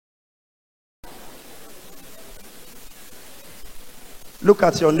Look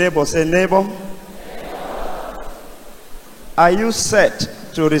at your neighbor. Say, neighbor, are you set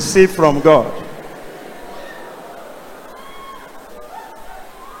to receive from God?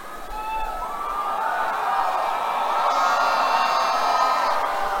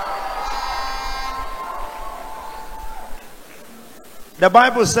 The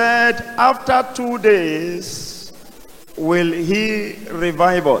Bible said, after 2 days will he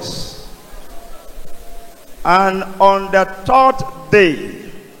revive us. And on the 3rd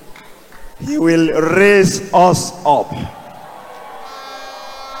day, he will raise us up.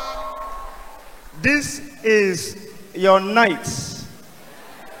 This is your night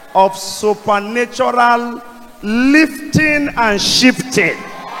of supernatural lifting and shifting.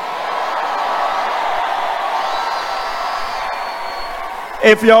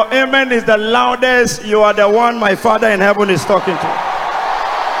 If your amen is the loudest, you are the one my Father in heaven is talking to.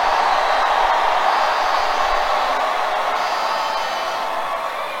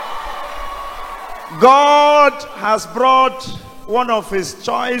 God has brought one of his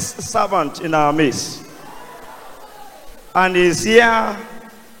choice servants in our midst. And he's here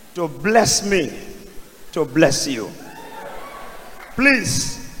to bless me, to bless you.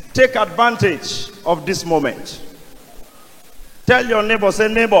 Please take advantage of this moment. Tell your neighbor,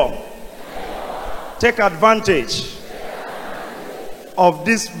 say, neighbor, take advantage of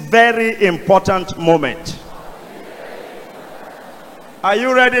this very important moment. Are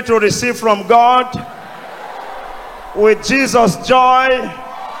you ready to receive from God? With Jesus' joy,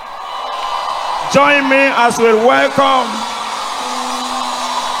 join me as we welcome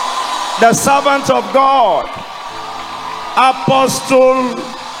the servant of God, Apostle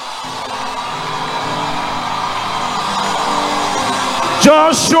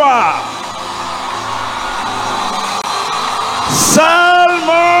Joshua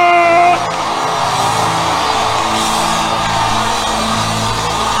Selman.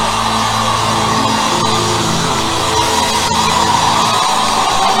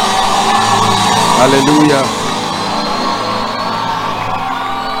 Hallelujah.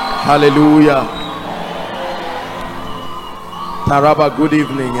 Hallelujah. Taraba, good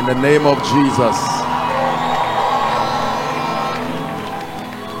evening in the name of Jesus.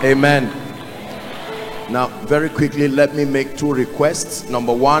 Amen. Now, very quickly, let me make 2 requests.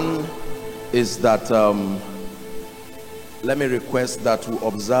 Number 1 is that let me request that we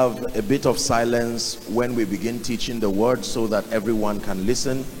observe a bit of silence when we begin teaching the word, so that everyone can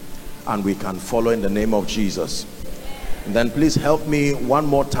listen and we can follow in the name of Jesus. And then please help me one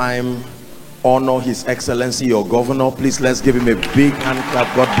more time honor His Excellency, your governor. Please, let's give him a big hand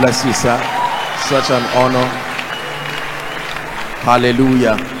clap. God bless you, sir. Such an honor.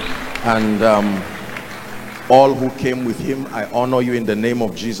 Hallelujah. And all who came with him, I honor you in the name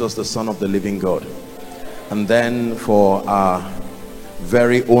of Jesus, the Son of the living God. And then for our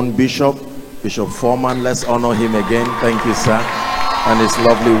very own Bishop Foreman, let's honor him again. Thank you, sir. And his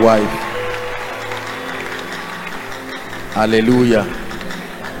lovely wife. Hallelujah.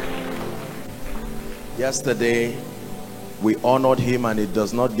 Yesterday we honored him, and it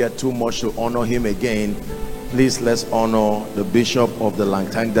does not get too much to honor him again. Please, let's honor the Bishop of the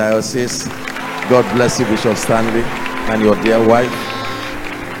Langtang Diocese. God bless you, Bishop Stanley, and your dear wife.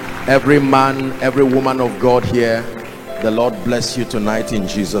 Every man, every woman of God here, the Lord bless you tonight in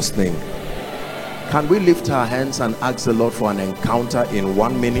Jesus' name. Can we lift our hands and ask the Lord for an encounter in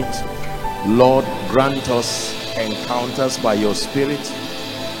 1 minute? Lord, grant us encounters by your Spirit.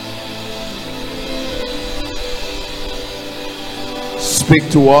 Speak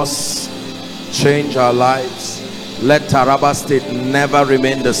to us, change our lives. Let Taraba State never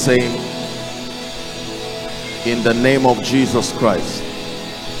remain the same. In the name of Jesus Christ.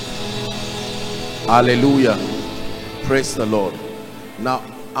 Hallelujah. Praise the Lord. Now,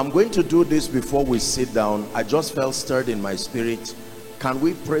 I'm going to do this before we sit down. I just felt stirred in my spirit. Can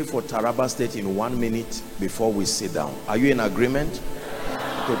we pray for Taraba State in 1 minute before we sit down? Are you in agreement?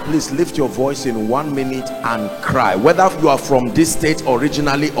 Okay, please lift your voice in 1 minute and cry. Whether you are from this state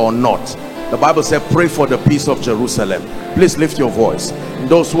originally or not. The Bible said, pray for the peace of Jerusalem. Please lift your voice.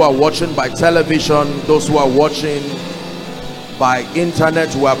 Those who are watching by television, those who are watching by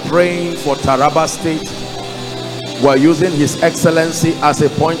internet, we are praying for Taraba State. We are using His Excellency as a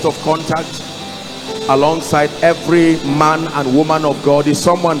point of contact alongside every man and woman of God. Is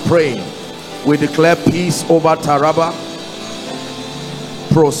someone praying? We declare peace over Taraba,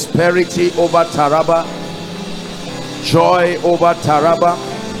 prosperity over Taraba, joy over Taraba.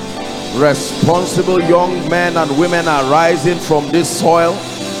 Responsible young men and women are rising from this soil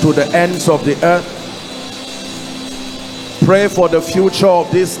to the ends of the earth. Pray for the future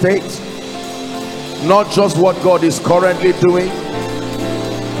of this state, not just what God is currently doing.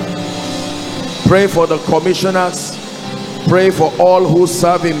 Pray for the commissioners. Pray for all who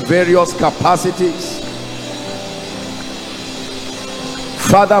serve in various capacities.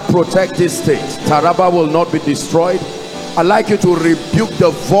 Father, protect this state. Taraba will not be destroyed. I'd like you to rebuke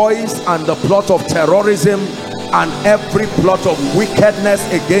the voice and the plot of terrorism and every plot of wickedness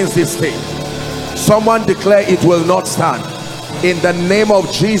against this state. Someone declare it will not stand. In the name of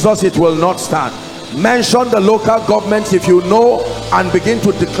Jesus, it will not stand. Mention the local governments if you know, and begin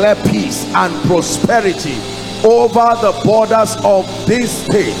to declare peace and prosperity over the borders of this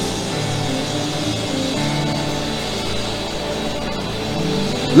state.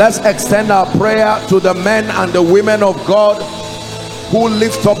 Let's extend our prayer to the men and the women of God who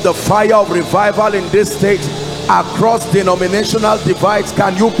lift up the fire of revival in this state across denominational divides.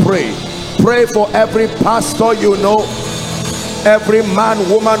 Can you pray? Pray for every pastor you know, every man,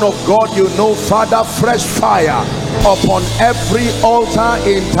 woman of God you know. Father, fresh fire upon every altar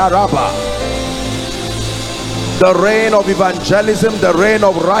in Taraba. The reign of evangelism, the reign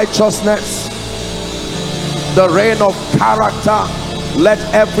of righteousness, the reign of character. Let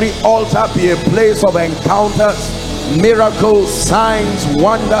every altar be a place of encounters, miracles, signs,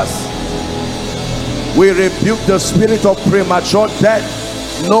 wonders. We rebuke the spirit of premature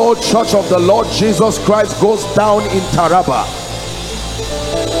death. No church of the Lord Jesus Christ goes down in Taraba.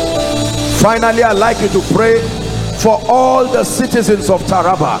 Finally, I'd like you to pray for all the citizens of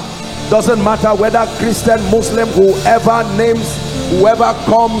Taraba. Doesn't matter whether Christian, Muslim, whoever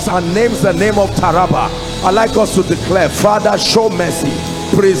comes and names the name of Taraba. I'd like us to declare, Father, show mercy,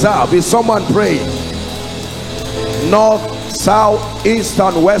 preserve. Is someone praying? North, south, east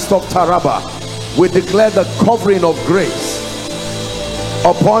and west of Taraba, we declare the covering of grace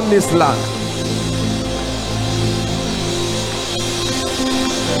upon this land.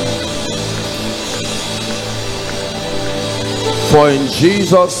 For in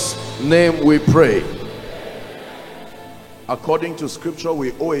Jesus' name we pray. According to scripture,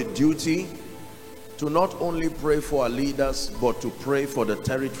 we owe a duty to not only pray for our leaders, but to pray for the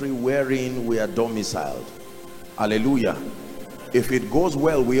territory wherein we are domiciled. Hallelujah. If it goes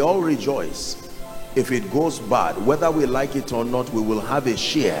well, we all rejoice. If it goes bad, whether we like it or not, we will have a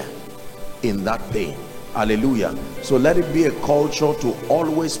share in that pain. Hallelujah. So let it be a culture to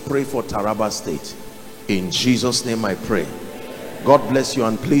always pray for Taraba State. In Jesus' name I pray. God bless you,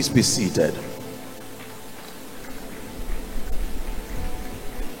 and please be seated.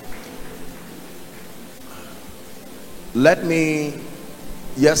 Let me,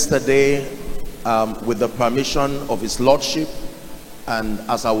 yesterday, with the permission of His Lordship, and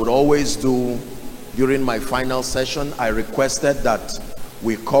as I would always do during my final session, I requested that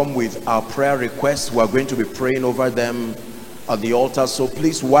we come with our prayer requests. We are going to be praying over them at the altar. So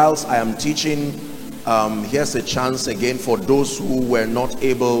please, whilst I am teaching, here's a chance again for those who were not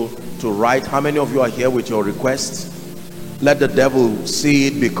able to write. How many of you are here with your requests? Let the devil see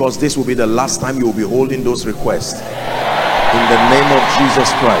it, because this will be the last time you will be holding those requests. In the name of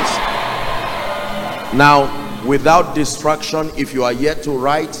Jesus Christ. Now, without distraction, if you are yet to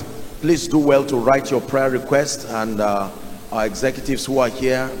write, please do well to write your prayer request. And our executives who are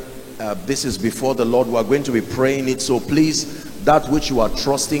here, this is before the Lord. We are going to be praying it. So please, that which you are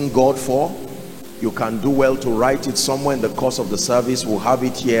trusting God for, you can do well to write it somewhere in the course of the service. We'll have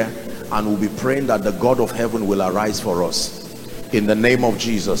it here, and we'll be praying that the God of heaven will arise for us in the name of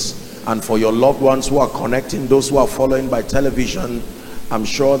Jesus. And for your loved ones who are connecting, those who are following by television, I'm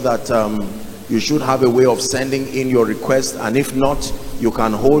sure that you should have a way of sending in your request. And if not, you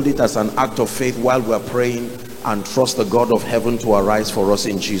can hold it as an act of faith while we're praying, and trust the God of heaven to arise for us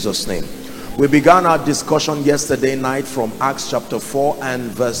in Jesus' name. We began our discussion yesterday night from Acts chapter 4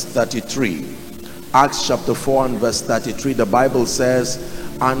 and verse 33. Acts chapter 4 and verse 33, the Bible says,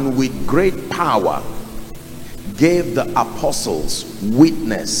 and with great power gave the apostles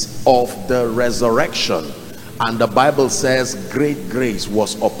witness of the resurrection, and the Bible says great grace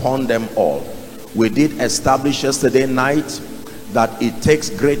was upon them all. We did establish yesterday night that it takes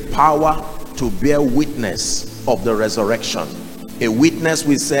great power to bear witness of the resurrection. A witness,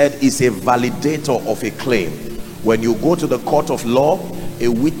 we said, is a validator of a claim. When you go to the court of law, a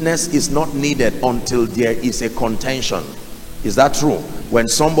witness is not needed until there is a contention. Is that true? When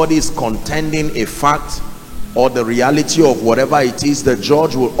somebody is contending a fact or the reality of whatever it is, the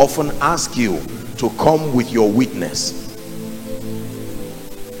judge will often ask you to come with your witness.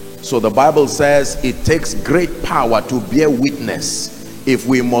 So the Bible says it takes great power to bear witness. If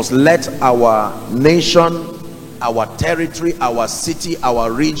we must let our nation, our territory, our city,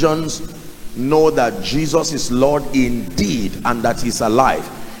 our regions know that Jesus is Lord indeed and that He's alive,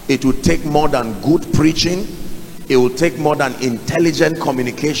 it will take more than good preaching. It will take more than intelligent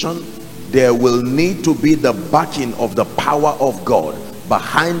communication. there will need to be the backing of the power of God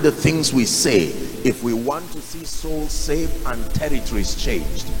behind the things we say if we want to see souls saved and territories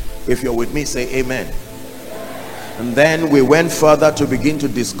changed. If you're with me, say amen. And then we went further to begin to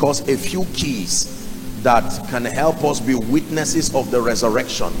discuss a few keys that can help us be witnesses of the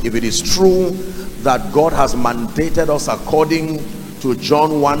resurrection. If it is true that God has mandated us according to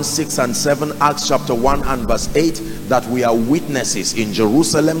John 1, 6 and 7, Acts chapter 1 and verse 8, that we are witnesses in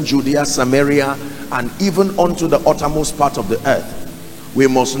Jerusalem, Judea, Samaria, and even unto the uttermost part of the earth, we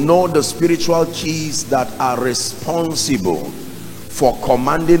must know the spiritual keys that are responsible for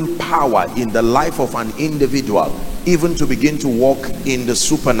commanding power in the life of an individual, even to begin to walk in the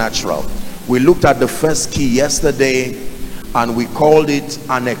supernatural. We looked at the first key yesterday and we called it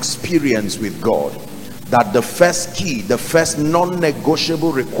an experience with God. That the first key, the first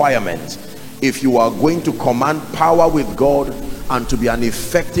non-negotiable requirement, if you are going to command power with God and to be an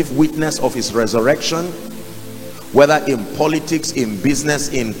effective witness of his resurrection, whether in politics, in business,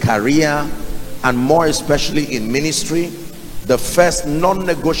 in career, and more especially in ministry, the first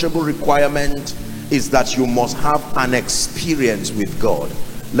non-negotiable requirement is that you must have an experience with God.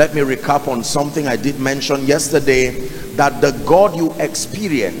 Let me recap on something I did mention yesterday, that the God you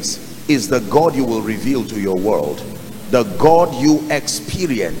experience is the God you will reveal to your world. The God you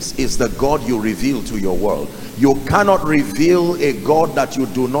experience is the God you reveal to your world. You cannot reveal a God that you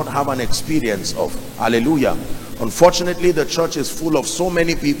do not have an experience of. Hallelujah. Unfortunately, the church is full of so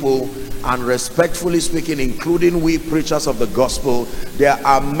many people, and respectfully speaking, including we preachers of the gospel, there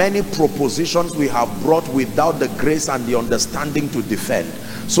are many propositions we have brought without the grace and the understanding to defend.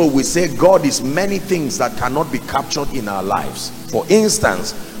 So we say God is many things that cannot be captured in our lives. For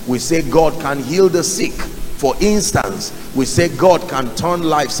instance, we say God can heal the sick. For instance, we say God can turn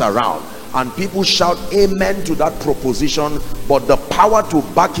lives around, and people shout amen to that proposition, but the power to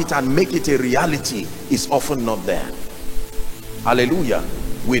back it and make it a reality is often not there. Hallelujah.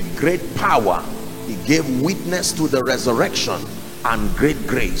 With great power he gave witness to the resurrection, and great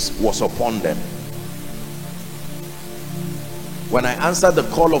grace was upon them. When I answered the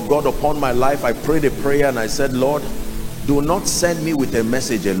call of God upon my life, I prayed a prayer and I said, Lord, do not send me with a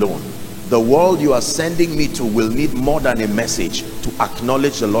message alone. The world you are sending me to will need more than a message to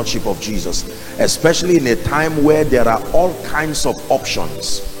acknowledge the Lordship of Jesus, especially in a time where there are all kinds of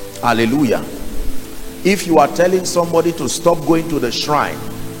options. Hallelujah. If you are telling somebody to stop going to the shrine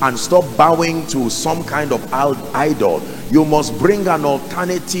and stop bowing to some kind of idol, you must bring an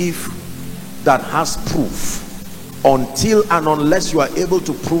alternative that has proof. Until and unless you are able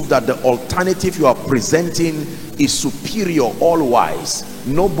to prove that the alternative you are presenting is superior, all-wise,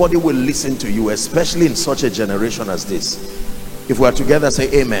 nobody will listen to you, especially in such a generation as this. If we are together,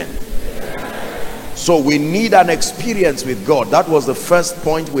 say amen. Amen. So we need an experience with God. That was the first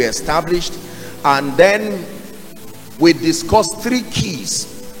point we established, and then we discussed three keys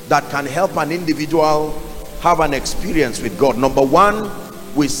that can help an individual have an experience with God. Number one,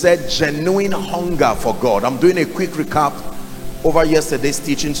 we said genuine hunger for God. I'm doing a quick recap over yesterday's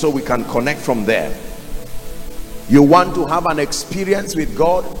teaching so we can connect from there. You want to have an experience with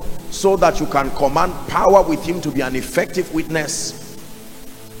God so that you can command power with him to be an effective witness.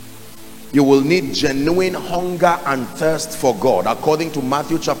 You will need genuine hunger and thirst for God. According to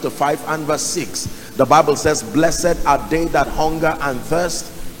Matthew chapter 5 and verse 6, the Bible says, blessed are they that hunger and thirst,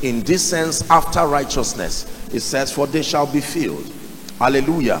 in this sense, after righteousness. It says, for they shall be filled.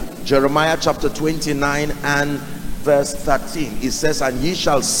 Hallelujah. Jeremiah chapter 29 and verse 13, it says, and ye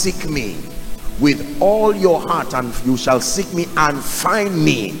shall seek me with all your heart, and you shall seek me and find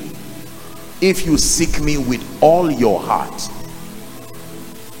me if you seek me with all your heart.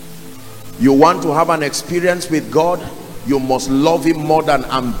 You want to have an experience with God, you must love him more than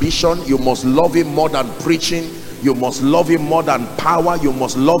ambition, you must love him more than preaching, you must love him more than power, you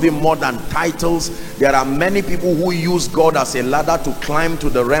must love him more than titles. There are many people who use God as a ladder to climb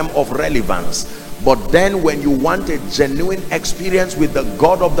to the realm of relevance, but then when you want a genuine experience with the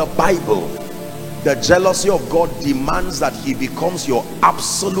God of the Bible, the jealousy of God demands that he becomes your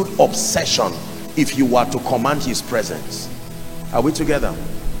absolute obsession if you are to command his presence. Are we together?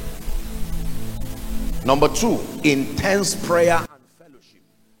 Number two, intense prayer and fellowship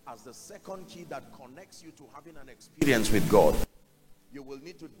as the second key that connects you to having an experience with God. You will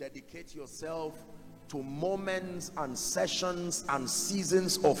need to dedicate yourself to moments and sessions and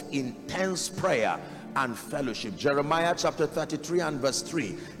seasons of intense prayer and fellowship. Jeremiah chapter 33 and verse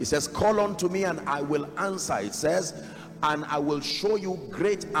 3, it says, call unto me and I will answer. It says, and I will show you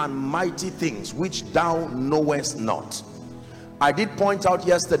great and mighty things which thou knowest not. I did point out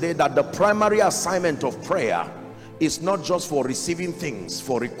yesterday that the primary assignment of prayer is not just for receiving things,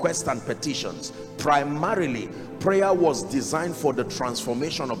 for requests and petitions. Primarily, prayer was designed for the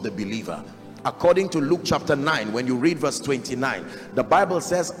transformation of the believer. According to Luke chapter 9, when you read verse 29, the Bible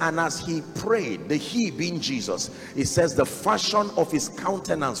says, and as he prayed, the he being Jesus, it says the fashion of his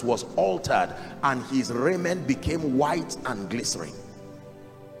countenance was altered and his raiment became white and glistening.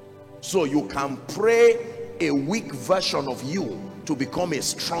 So you can pray a weak version of you to become a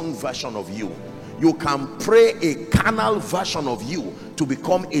strong version of you. You can pray a carnal version of you to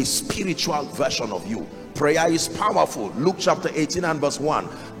become a spiritual version of you. Prayer is powerful. Luke chapter 18 and verse 1,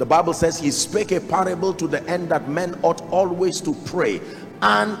 the Bible says he spake a parable to the end that men ought always to pray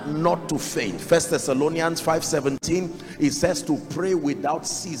and not to faint. 1 Thessalonians 5:17, it says to pray without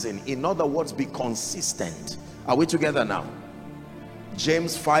ceasing. In other words, be consistent. Are we together now?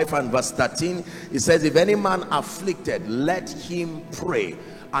 James 5 and verse 13, it says if any man afflicted, let him pray.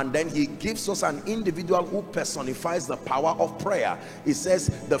 And then he gives us an individual who personifies the power of prayer. He says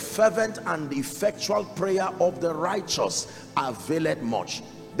the fervent and the effectual prayer of the righteous availeth much.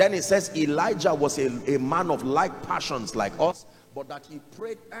 Then it says Elijah was a man of like passions like us, but that he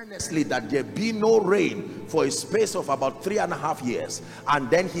prayed earnestly that there be no rain for a space of about 3.5 years. And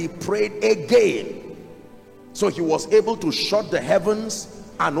then he prayed again. So he was able to shut the heavens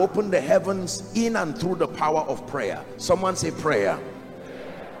and open the heavens in and through the power of prayer. Someone say prayer.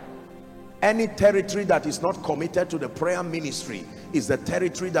 Any territory that is not committed to the prayer ministry is the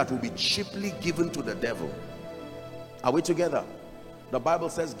territory that will be cheaply given to the devil. Are we together? The Bible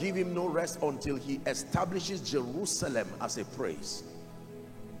says give him no rest until he establishes Jerusalem as a praise.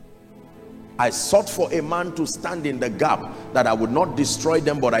 I sought for a man to stand in the gap that I would not destroy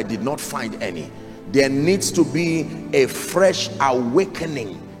them, but I did not find any. There needs to be a fresh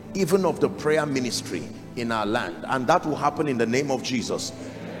awakening even of the prayer ministry in our land, and that will happen in the name of Jesus.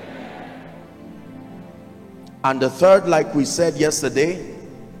 And the third, like we said yesterday,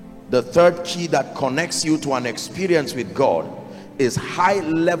 the third key that connects you to an experience with God is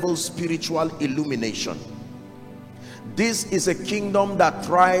high-level spiritual illumination. This is a kingdom that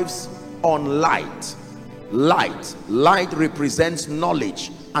thrives on light. Light represents knowledge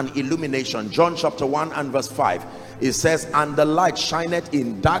and illumination. John chapter 1 and verse 5, it says, and the light shineth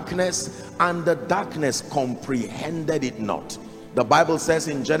in darkness, and the darkness comprehended it not. The Bible says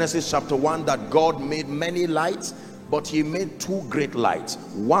in Genesis chapter 1 that God made many lights, but he made two great lights,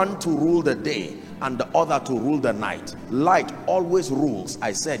 one to rule the day and the other to rule the night. Light always rules,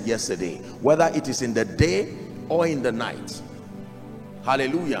 I said yesterday, whether it is in the day or in the night.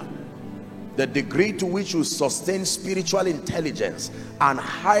 Hallelujah. The degree to which you sustain spiritual intelligence and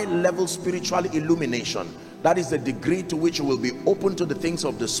high-level spiritual illumination, that is the degree to which you will be open to the things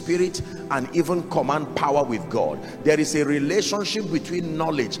of the Spirit and even command power with God. There is a relationship between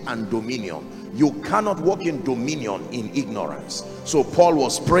knowledge and dominion. You cannot walk in dominion in ignorance. So Paul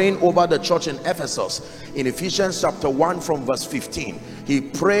was praying over the church in Ephesus. In Ephesians chapter 1 from verse 15, he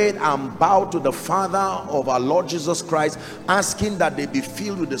prayed and bowed to the Father of our Lord Jesus Christ, asking that they be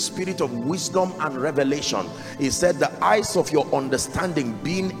filled with the spirit of wisdom and revelation. He said the eyes of your understanding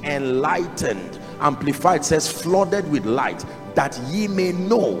being enlightened. Amplified says flooded with light, that ye may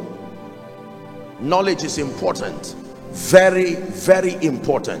know. Knowledge is important, very, very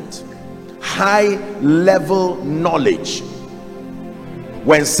important. High level knowledge.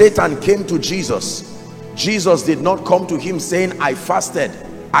 When Satan came to Jesus, Jesus did not come to him saying, I fasted,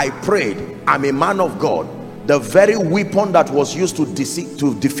 I prayed, I'm a man of God. The very weapon that was used to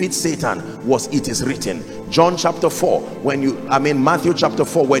defeat Satan was, it is written. John chapter 4, Matthew chapter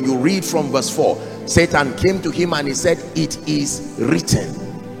 4, when you read from verse 4, Satan came to him and he said, it is written.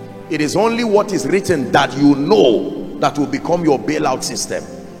 It is only what is written that you know that will become your bailout system.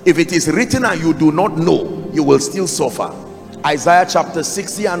 If it is written and you do not know, you will still suffer. Isaiah chapter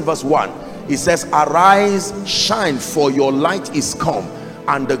 60 and verse 1, it says, arise, shine, for your light is come,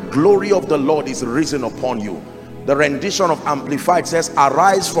 and the glory of the Lord is risen upon you. The rendition of Amplified says,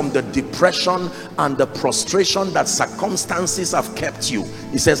 arise from the depression and the prostration that circumstances have kept you.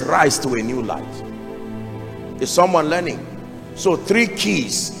 It says, rise to a new light. Is someone learning? So 3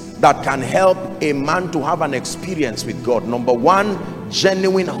 keys that can help a man to have an experience with God. Number 1,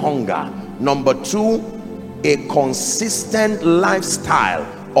 genuine hunger. Number 2, a consistent lifestyle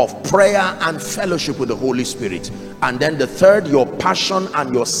of prayer and fellowship with the Holy Spirit. And then the third, your passion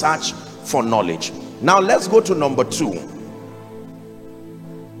and your search for knowledge. Now let's go to number 2.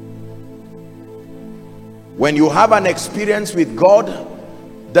 When you have an experience with God,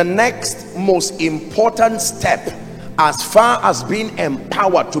 the next most important step, as far as being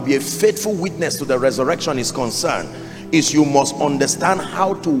empowered to be a faithful witness to the resurrection is concerned, is you must understand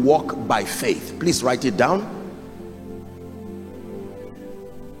how to walk by faith. Please write it down.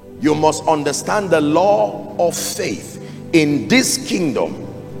 You must understand the law of faith. In this kingdom,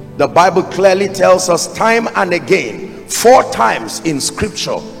 the Bible clearly tells us time and again, 4 times in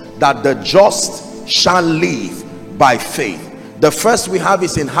scripture, that the just shall live by faith. The first we have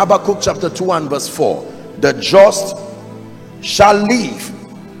is in Habakkuk chapter 2 and verse 4. The just shall live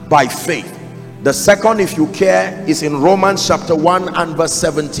by faith. The second, if you care, is in Romans chapter 1 and verse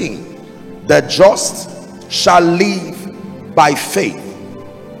 17. The just shall live by faith.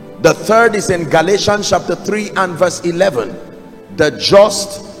 The third is in Galatians chapter 3 and verse 11. The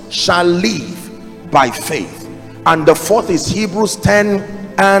just shall live by faith. And the fourth is Hebrews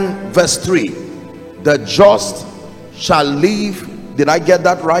 10 and verse 3. The just shall live. Did I get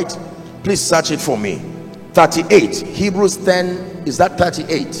that right? Please search it for me. 38. Hebrews 10, is that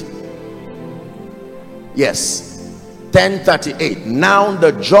 38? Yes. 10:38. Now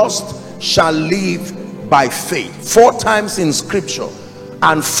the just shall live by faith. 4 times in scripture,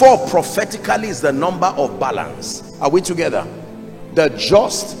 and 4 prophetically is the number of balance. Are we together? The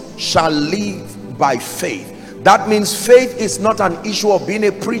just shall live by faith. That means faith is not an issue of being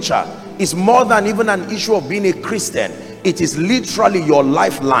a preacher. It's more than even an issue of being a Christian. It is literally your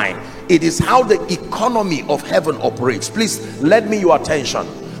lifeline. It is how the economy of heaven operates. Please lend me your attention,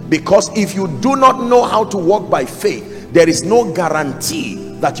 because if you do not know how to walk by faith, there is no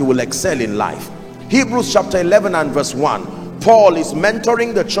guarantee that you will excel in life. Hebrews chapter 11 and verse 1. Paul is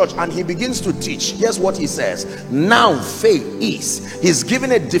mentoring the church and he begins to teach. Here's what he says. Now faith is. He's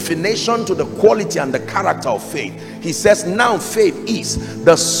giving a definition to the quality and the character of faith. He says now faith is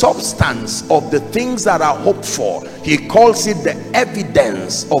the substance of the things that are hoped for. He calls it the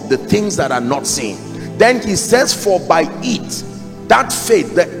evidence of the things that are not seen. Then he says, for by it, that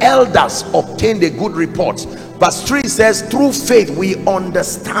faith, the elders obtained a good report. Verse 3 says, through faith we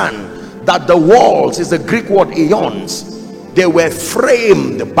understand that the worlds, is the Greek word eons, they were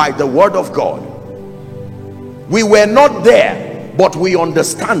framed by the word of God. We were not there, but we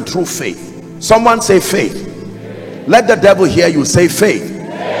understand through faith. Someone say faith. Let the devil hear you say faith.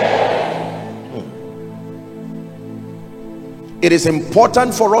 It is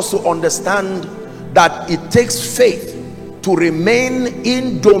important for us to understand that it takes faith to remain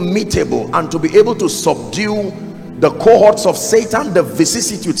indomitable and to be able to subdue the cohorts of Satan, the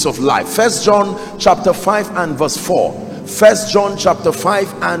vicissitudes of life. First John chapter 5 and verse 4. First John chapter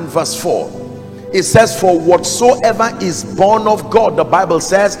 5 and verse 4. It says, for whatsoever is born of God, the Bible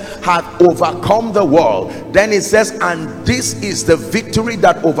says, hath overcome the world. Then it says, and this is the victory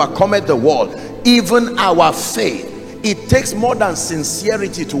that overcometh the world, even our faith. It takes more than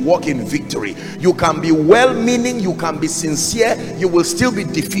sincerity to walk in victory. You can be well-meaning, you can be sincere, you will still be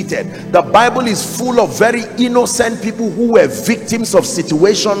defeated. The Bible is full of very innocent people who were victims of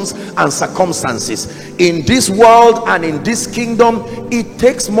situations and circumstances. In this world and in this kingdom, it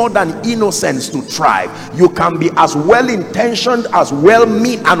takes more than innocence to thrive. You can be as well-intentioned, as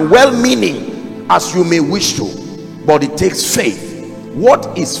well-meaning as you may wish to, but it takes faith.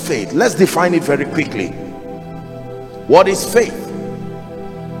 What is faith? Let's define it very quickly. What is faith?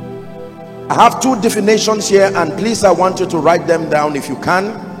 I have 2 definitions here, and please, I want you to write them down if you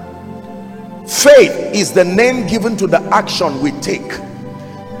can. Faith is the name given to the action we take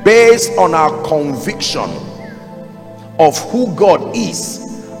based on our conviction of who God is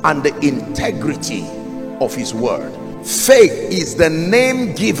and the integrity of his word. Faith is the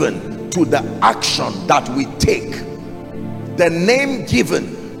name given to the action that we take. The name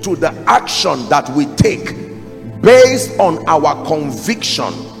given to the action that we take based on our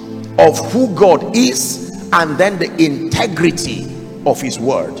conviction of who God is and then the integrity of his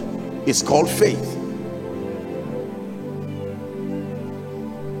word is called faith.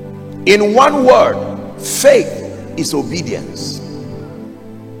 In one word, faith is obedience.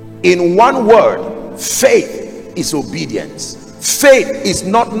 In one word, faith is obedience. Faith is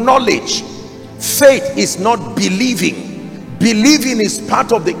not knowledge. Faith is not believing. Believing is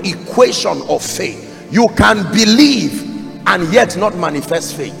part of the equation of faith. You can believe and yet not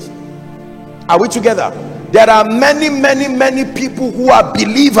manifest faith. Are we together? There are many people who are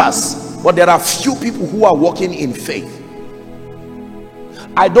believers, but there are few people who are walking in faith.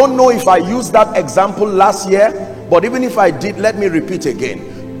 I don't know if I used that example last year, but even if I did, let me repeat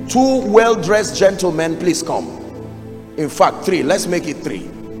again. 2 well-dressed gentlemen, please come. In fact, 3. Let's make it 3.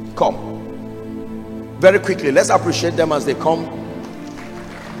 Come. Very quickly, let's appreciate them as they come.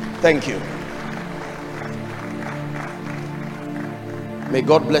 Thank you. May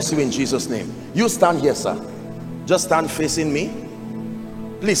God bless you in Jesus' name. You stand here, sir. Just stand facing me.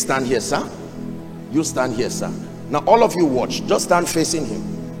 Please stand here, sir. You stand here, sir. Now all of you watch. Just stand facing him.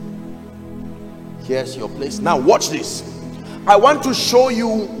 Here's your place. Now watch this. I want to show you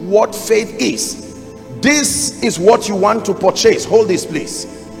what faith is. This is what you want to purchase. Hold this, please.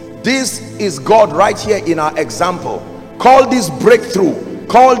 This is God right here in our example. Call this breakthrough,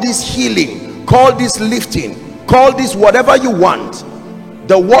 call this healing, call this lifting, call this whatever you want,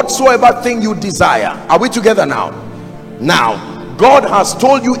 the whatsoever thing you desire. Are we together now? Now, God has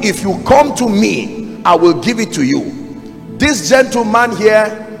told you, if you come to me, I will give it to you. This gentleman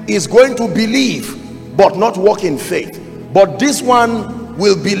here is going to believe but not walk in faith, but this one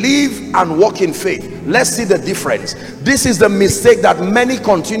will believe and walk in faith. Let's see the difference. This is the mistake that many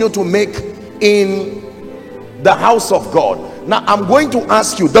continue to make in the house of God. Now I'm going to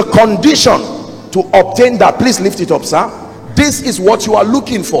ask you the condition to obtain that. Please lift it up, sir. This is what you are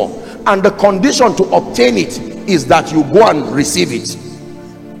looking for, and the condition to obtain it is that you go and receive it.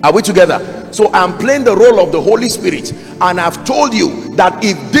 Are we together? So I'm playing the role of the Holy Spirit, and I've told you that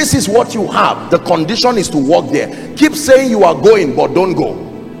if this is what you have, the condition is to walk there. Keep saying you are going, but don't go.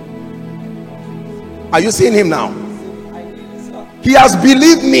 Are you seeing him now? He has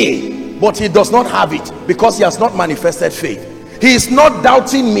believed me, but he does not have it because he has not manifested faith. He is not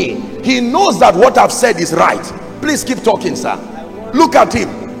doubting me. He knows that what I've said is right. Please keep talking, sir. Look at him.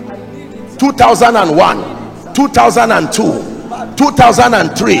 2001, 2002,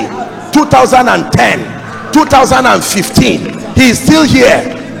 2003, 2010, 2015. He is still here.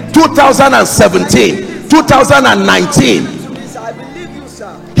 2017, 2019.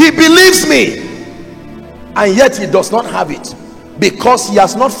 He believes me, and yet he does not have it because he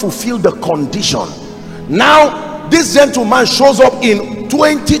has not fulfilled the condition. Now this gentleman shows up in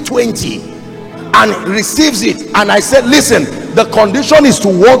 2020 and receives it, and I said, listen, the condition is to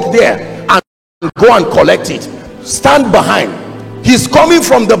walk there and go and collect it. Stand behind. He's coming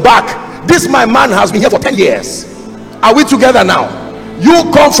from the back. This my man has been here for 10 years. Are we together now? You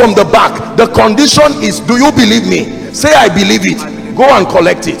come from the back. The condition is, do you believe me? Say, I believe it. Go and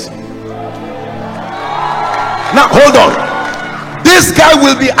collect it. Now hold on. This guy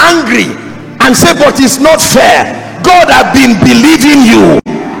will be angry and say, but it's not fair. God has been believing you.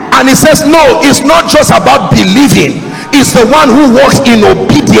 And he says, no, it's not just about believing. It's the one who walks in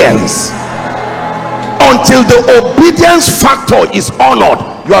obedience. Until the obedience factor is honored,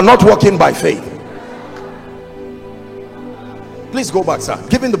 you are not walking by faith. Please go back, sir.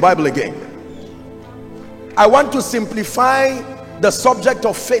 Give him the Bible again. I want to simplify the subject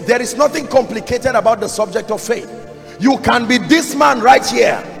of faith. There is nothing complicated about the subject of faith. You can be this man right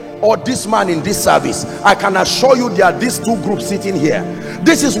here or this man in this service. I can assure you there are these two groups sitting here.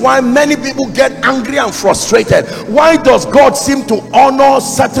 This is why many people get angry and frustrated. Why does God seem to honor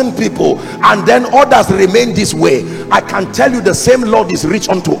certain people and then others remain this way? I can tell you the same Lord is rich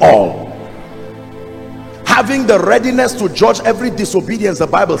unto all, having the readiness to judge every disobedience. The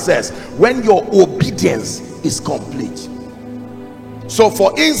Bible says when your obedience is complete. So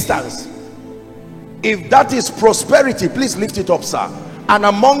for instance, if that is prosperity, please lift it up, sir. And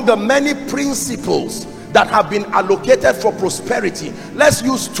among the many principles that have been allocated for prosperity, let's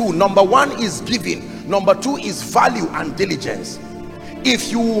use two. Number one is giving. Number two is value and diligence.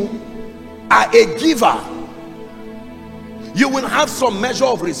 If you are a giver, you will have some measure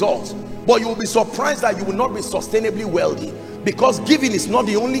of results, but you will be surprised that you will not be sustainably wealthy, because giving is not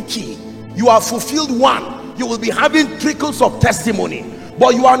the only key. You have fulfilled one, you will be having trickles of testimony,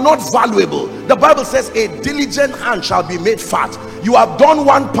 but you are not valuable. The Bible says a diligent hand shall be made fat. You have done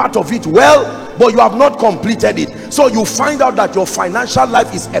one part of it well, but you have not completed it. So you find out that your financial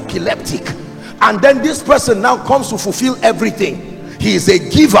life is epileptic, and then this person now comes to fulfill everything. He is a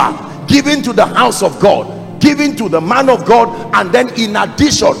giver, giving to the house of God, giving to the man of God, and then in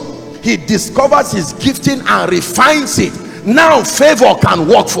addition he discovers his gifting and refines it. Now favor can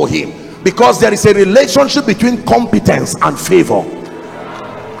work for him, because there is a relationship between competence and favor.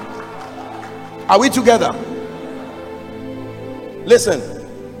 Are we together? Listen,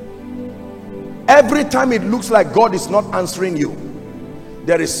 every time it looks like God is not answering you,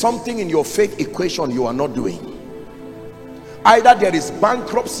 there is something in your faith equation you are not doing. Either there is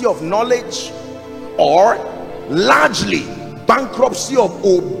bankruptcy of knowledge, or largely bankruptcy of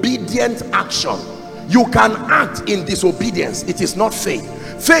obedient action. You can act in disobedience. It is not faith.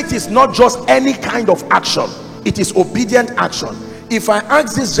 Faith is not just any kind of action. It is obedient action. If I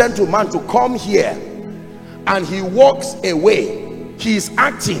ask this gentleman to come here and he walks away, he is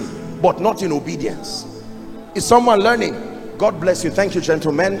acting but not in obedience. Is someone learning? God bless you. Thank you,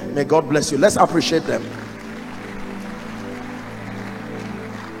 gentlemen. May God bless you. Let's appreciate them.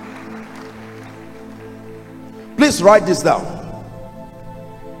 Please write this down.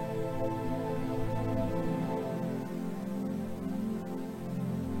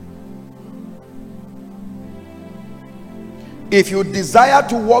 If you desire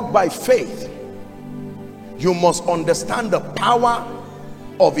to walk by faith, you must understand the power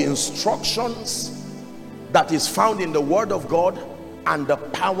of instructions that is found in the Word of God and the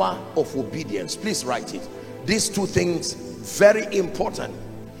power of obedience. Please write it. These two things, very important.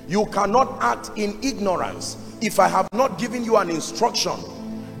 You cannot act in ignorance. If I have not given you an instruction,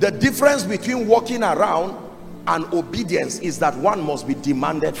 the difference between walking around and obedience is that one must be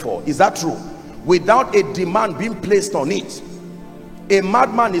demanded for. Is that true? Without a demand being placed on it, a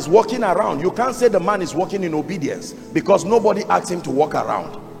madman is walking around. You can't say the man is walking in obedience because nobody asked him to walk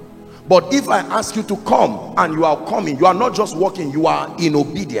around. But if I ask you to come and you are coming, you are not just walking, you are in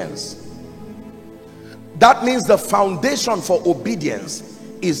obedience. That means the foundation for obedience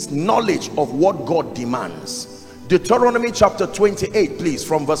is knowledge of what God demands. Deuteronomy chapter 28, please,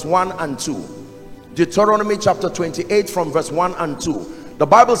 from verse 1 and 2. Deuteronomy chapter 28 from verse 1 and 2. The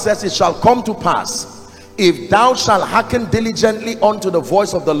Bible says, it shall come to pass, if thou shalt hearken diligently unto the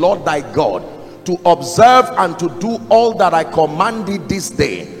voice of the Lord thy God, to observe and to do all that I command thee this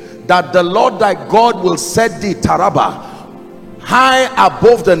day, that the Lord thy God will set thee, Taraba, high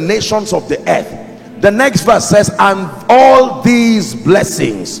above the nations of the earth. The next verse says, and all these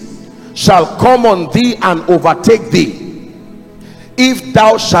blessings shall come on thee and overtake thee, if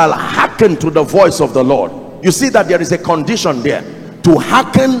thou shalt hearken to the voice of the Lord. You see that there is a condition there, to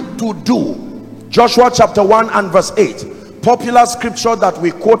hearken, to do. Joshua chapter 1 and verse 8, popular scripture that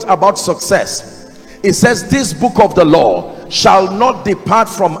we quote about success. It says, this book of the law shall not depart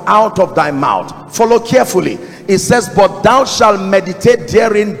from out of thy mouth. Follow carefully. It says, but thou shalt meditate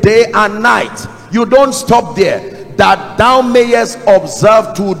therein day and night. You don't stop there. That thou mayest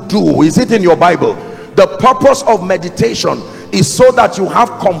observe to do. Is it in your Bible? The purpose of meditation is so that you have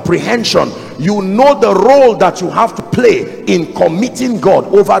comprehension. You know the role that you have to play in committing God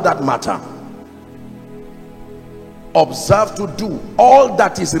over that matter. Observe to do all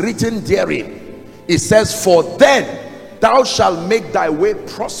that is written therein. It says, for then thou shalt make thy way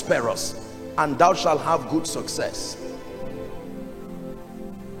prosperous, and thou shalt have good success.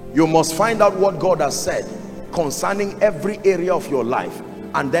 You must find out what God has said concerning every area of your life,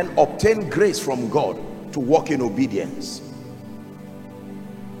 and then obtain grace from God to walk in obedience.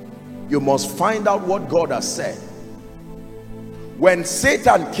 You must find out what God has said. When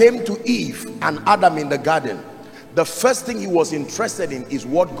Satan came to Eve and Adam in the garden, the first thing he was interested in is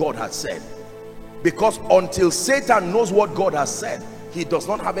what God had said. Because until Satan knows what God has said, he does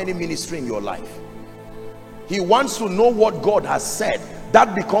not have any ministry in your life. He wants to know what God has said.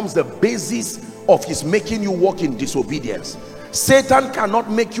 That becomes the basis of his making you walk in disobedience. Satan cannot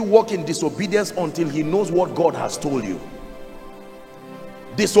make you walk in disobedience until he knows what God has told you.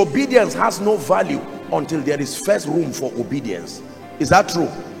 Disobedience has no value until there is first room for obedience. Is that true?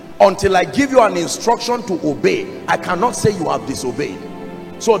 Until I give you an instruction to obey, I cannot say you have disobeyed.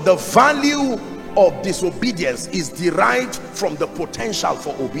 So the value of disobedience is derived from the potential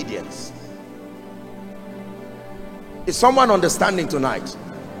for obedience. Is someone understanding tonight?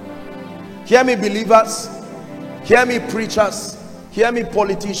 Hear me, believers. Hear me, preachers. Hear me,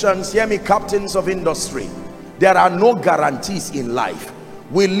 politicians. Hear me, captains of industry. There are no guarantees in life.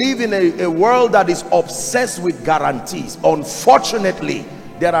 We live in a world that is obsessed with guarantees. Unfortunately,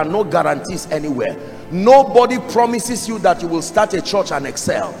 there are no guarantees anywhere. Nobody promises you that you will start a church and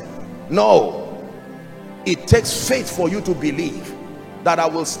excel. No. It takes faith for you to believe that I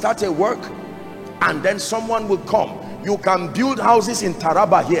will start a work and then someone will come. You can build houses in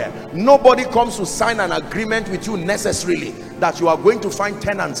Taraba here. Nobody comes to sign an agreement with you necessarily that you are going to find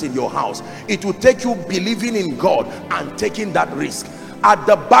tenants in your house. It will take you believing in God and taking that risk. At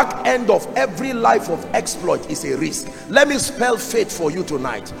the back end of every life of exploit is a risk. Let me spell faith for you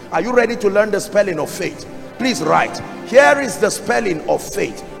tonight. Are you ready to learn the spelling of faith? Please write. Here is the spelling of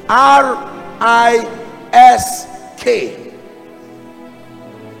faith. R-I-S-K.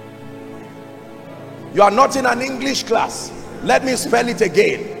 You are not in an English class. Let me spell it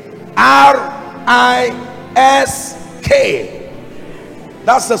again. R-I-S-K.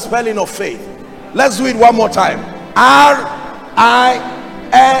 That's the spelling of faith. Let's do it one more time. R-I-S.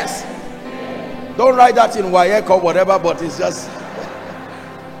 Don't write that in Wayek or whatever, but it's just.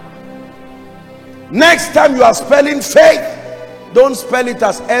 Next time you are spelling faith, don't spell it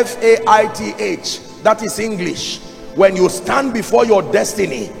as F-A-I-T-H. That is English. When you stand before your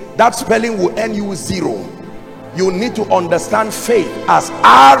destiny, that spelling will end you with 0. You need to understand faith as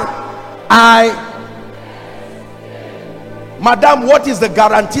R-I. Madam, what is the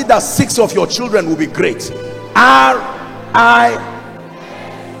guarantee that 6 of your children will be great? R-I.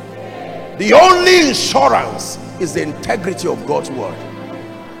 The only insurance is the integrity of God's word.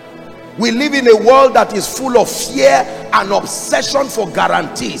 We live in a world that is full of fear and obsession for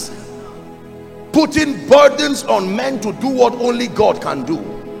guarantees, putting burdens on men to do what only God can do.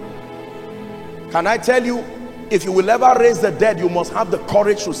 Can I tell you, if you will ever raise the dead, you must have the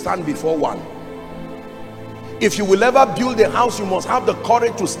courage to stand before one. If you will ever build a house, you must have the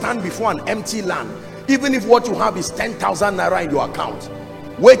courage to stand before an empty land, even if what you have is 10,000 naira in your account.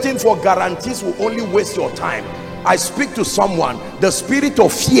 Waiting for guarantees will only waste your time. I speak to someone, the spirit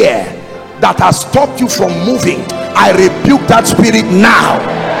of fear that has stopped you from moving, I rebuke that spirit now.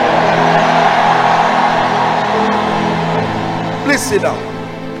 Please sit down.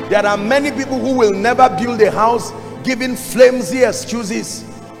 There are many people who will never build a house, giving flimsy excuses.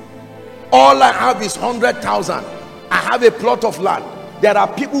 All I have is 100,000. I have a plot of land. There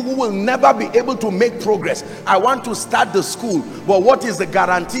are people who will never be able to make progress. I want to start the school, but what is the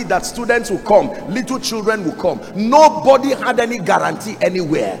guarantee that students will come, little children will come? Nobody had any guarantee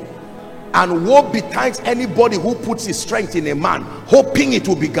anywhere. And woe betides anybody who puts his strength in a man hoping it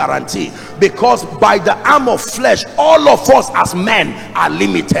will be guaranteed, because by the arm of flesh all of us as men are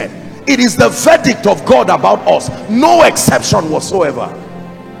limited. It is the verdict of God about us, no exception whatsoever.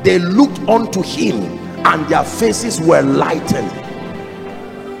 They looked unto him and their faces were lightened.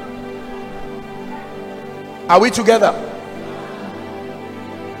 Are we together?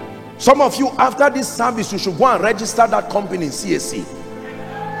 Some of you, after this service, you should go and register that company in CAC.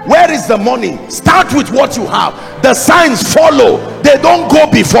 Where is the money? Start with what you have. The signs follow, they don't go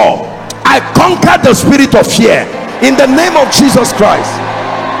before. I conquer the spirit of fear in the name of Jesus Christ.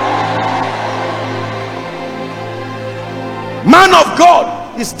 Man of God,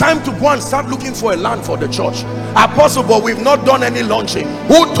 it's time to go and start looking for a land for the church. Apostle, but we've not done any launching.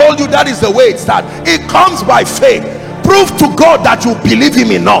 Who told you that is the way it starts? It comes by faith. Prove to God that you believe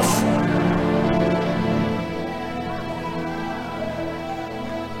him enough.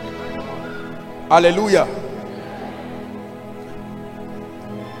 Hallelujah.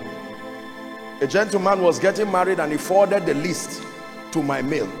 A gentleman was getting married and he forwarded the list to my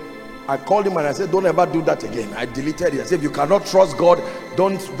mail. I called him and I said, don't ever do that again. I deleted it. I said, if you cannot trust God,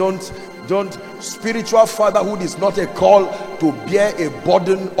 don't. Spiritual fatherhood is not a call to bear a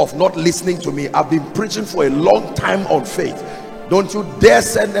burden of not listening to me. I've been preaching for a long time on faith. Don't you dare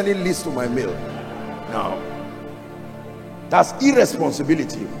send any list to my mail. No. That's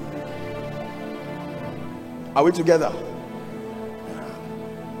irresponsibility. Are we together?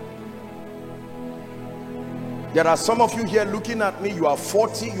 There are some of you here looking at me. You are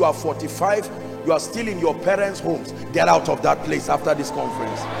 40, you are 45, you are still in your parents' homes. Get out of that place after this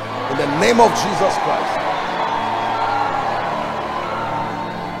conference in the name of Jesus Christ.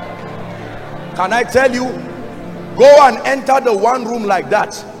 Can I tell you, go and enter the one room like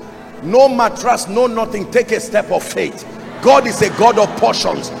that, no mattress, no nothing. Take a step of faith. God is a God of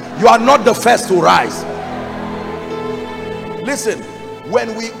portions. You are not the first to rise. Listen,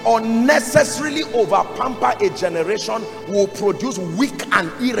 when we unnecessarily over pamper a generation, we will produce weak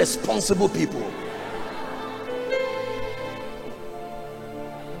and irresponsible people.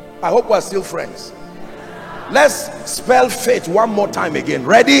 I hope we're still friends. Let's spell faith one more time again.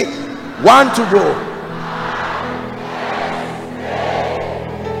 Ready? 1 to go.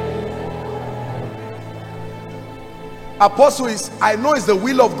 Apostle, I know it's the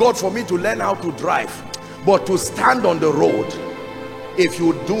will of God for me to learn how to drive, but to stand on the road, if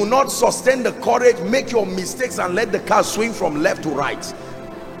you do not sustain the courage, make your mistakes and let the car swing from left to right,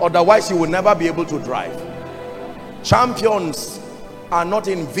 otherwise you will never be able to drive. Champions are not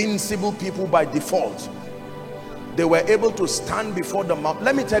invincible people by default. They were able to stand before the mouth.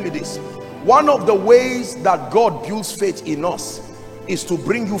 Let me tell you this, one of the ways that God builds faith in us is to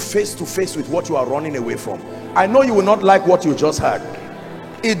bring you face to face with what you are running away from. I know you will not like what you just heard.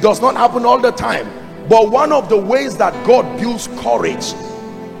 It does not happen all the time, but one of the ways that God builds courage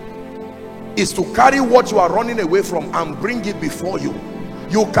is to carry what you are running away from and bring it before you.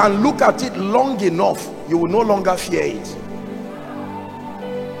 You can look at it long enough, you will no longer fear it.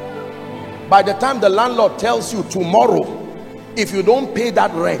 By the time the landlord tells you tomorrow, if you don't pay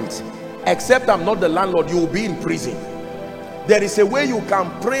that rent, except I'm not the landlord, you will be in prison. There is a way you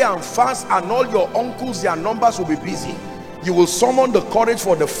can pray and fast, and all your uncles, their numbers will be busy. You will summon the courage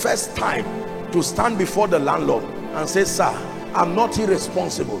for the first time to stand before the landlord and say, sir, I'm not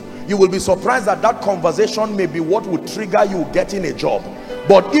irresponsible. You will be surprised that that conversation may be what would trigger you getting a job.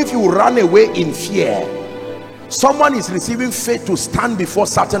 But if you run away in fear, someone is receiving faith to stand before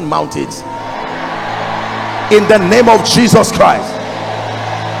certain mountains in the name of Jesus Christ.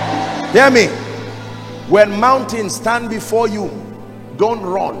 Hear me. When mountains stand before you, don't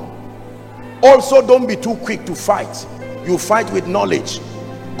run. Also, don't be too quick to fight. You fight with knowledge.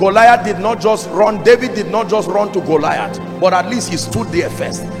 Goliath did not just run, David did not just run to Goliath, but at least he stood there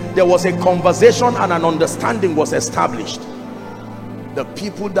first. There was a conversation and an understanding was established. The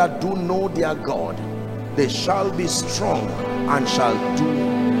people that do know their God, they shall be strong and shall do it.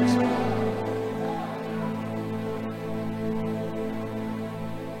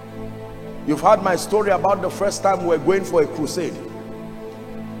 You've heard my story about the first time we were going for a crusade.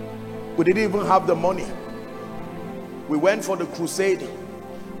 We didn't even have the money. We went for the crusade,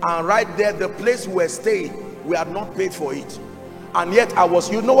 and right there, the place we were staying, we had not paid for it. And yet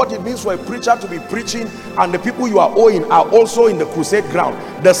you know what it means for a preacher to be preaching and the people you are owing are also in the crusade ground.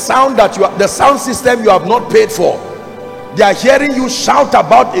 The sound system you have not paid for, they are hearing you shout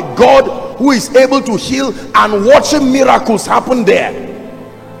about a God who is able to heal and watching miracles happen there.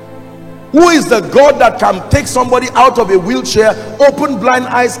 Who is the God that can take somebody out of a wheelchair, open blind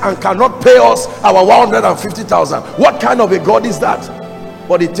eyes, and cannot pay us our 150,000? What kind of a God is that?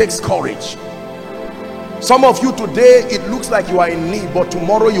 But it takes courage. Some of you today, it looks like you are in need, but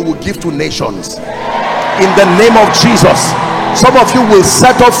tomorrow you will give to nations in the name of Jesus. Some of you will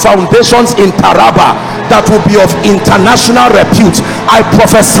set up foundations in Taraba that will be of international repute. I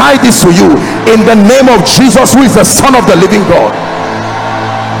prophesy this to you in the name of Jesus, who is the Son of the living God.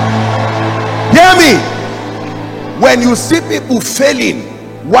 Hear me. When you see people failing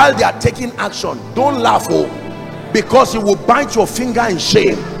while they are taking action, don't laugh, because you will bite your finger in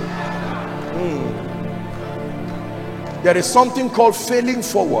shame. There is something called failing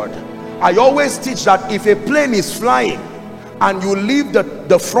forward. I always teach that if a plane is flying and you leave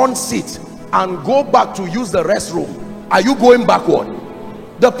the front seat and go back to use the restroom, are you going backward?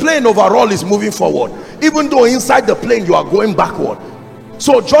 The plane overall is moving forward, even though inside the plane you are going backward.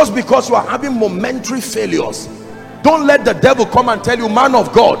 So just because you are having momentary failures, don't let the devil come and tell you, man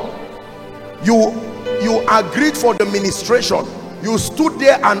of God, you agreed for the ministration, you stood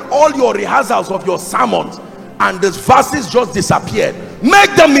there and all your rehearsals of your sermons and the verses just disappeared.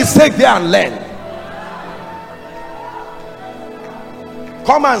 Make the mistake there and learn.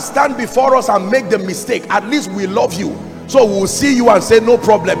 Come and stand before us and make the mistake. At least we love you, so we'll see you and say no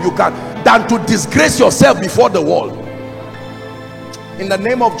problem, you can, than to disgrace yourself before the world. In the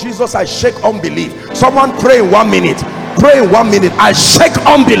name of Jesus, I shake unbelief. Someone pray in 1 minute. Pray in 1 minute. I shake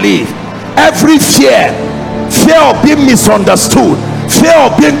unbelief. Every fear of being misunderstood, fear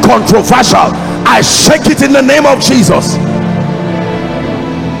of being controversial, I shake it in the name of Jesus.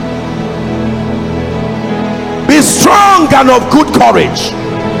 Be strong and of good courage.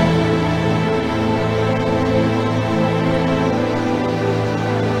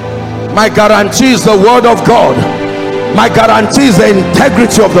 My guarantee is the word of God. My guarantee is the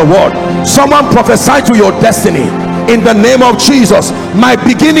integrity of the word. Someone prophesy to your destiny in the name of Jesus. My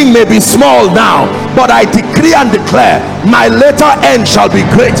beginning may be small now, but I decree and declare my later end shall be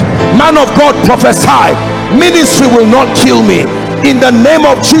great. Man of God, prophesy. Ministry will not kill me. In the name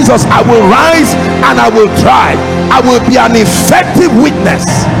of Jesus, I will rise and I will thrive. I will be an effective witness.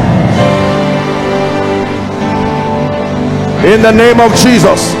 In the name of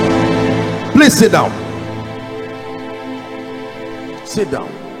Jesus. Please sit down. Sit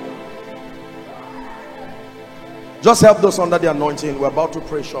down. Just help those under the anointing. We're about to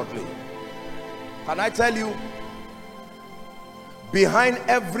pray shortly. Can I tell you, behind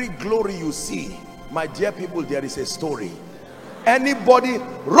every glory you see, my dear people, there is a story. Anybody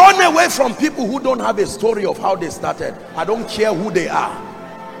run away from people who don't have a story of how they started. I don't care who they are.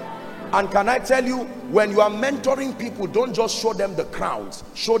 And can I tell you, when you are mentoring people, don't just show them the crowns,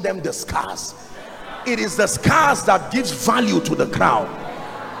 show them the scars. It is the scars that gives value to the crown.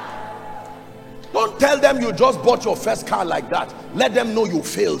 Don't tell them you just bought your first car like that. Let them know you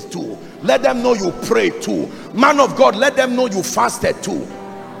failed too. Let them know you prayed too. Man of God, let them know you fasted too.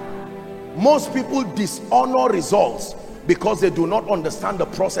 Most people dishonor results because they do not understand the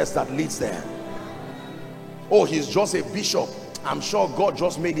process that leads there. Oh, he's just a bishop, I'm sure God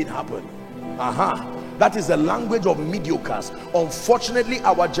just made it happen. That is the language of mediocres. Unfortunately,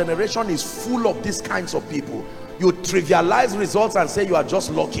 our generation is full of these kinds of people. You trivialize results and say you are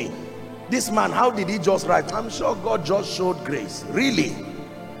just lucky. This man, how did he just write? I'm sure God just showed grace. Really?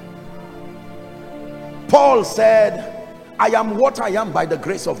 Paul said, I am what I am by the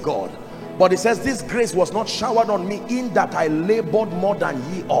grace of God. But he says, this grace was not showered on me in that I labored more than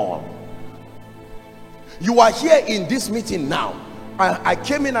ye all. You are here in this meeting now. I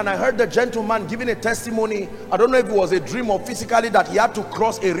came in and I heard the gentleman giving a testimony. I don't know if it was a dream or physically, that he had to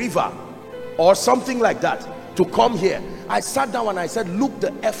cross a river or something like that to come here. I sat down and I said, look,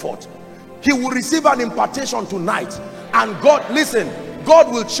 the effort. He will receive an impartation tonight, and God, listen,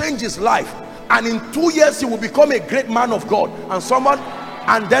 God will change his life, and in 2 years he will become a great man of God. And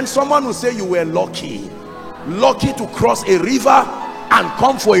And then someone will say you were lucky to cross a river and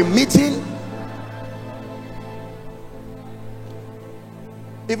come for a meeting.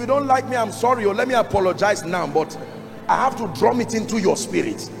 If you don't like me, I'm sorry, or let me apologize now, but I have to drum it into your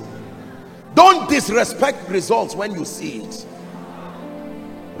spirit. Don't disrespect results when you see it.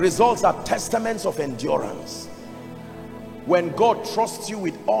 Results are testaments of endurance. When God trusts you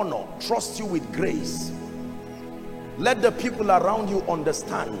with honor, trusts you with grace, let the people around you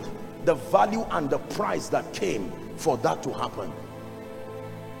understand the value and the price that came for that to happen.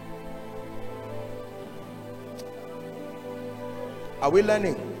 Are we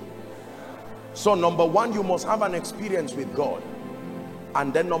learning? So number one, you must have an experience with God.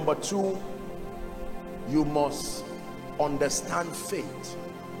 And then number two, you must understand faith.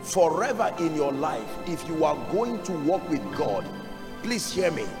 Forever in your life, if you are going to walk with God, please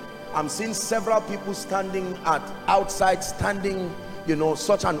hear me. I'm seeing several people standing outside, you know,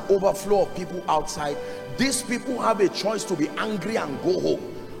 such an overflow of people outside. These people have a choice to be angry and go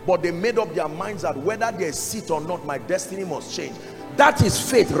home, but they made up their minds that whether there's seat or not, my destiny must change. That is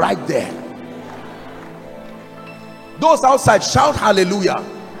faith right there. Those outside, shout hallelujah.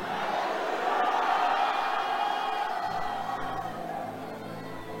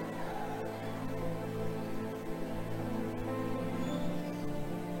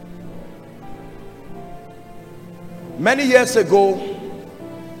 Many years ago,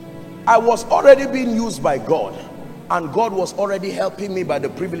 I was already being used by God, and God was already helping me by the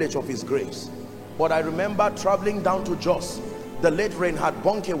privilege of his grace. But I remember traveling down to Jos. The late Reinhard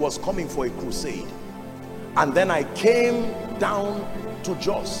Bonnke was coming for a crusade, and then I came down to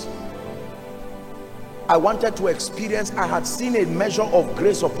Jos. I wanted to experience, I had seen a measure of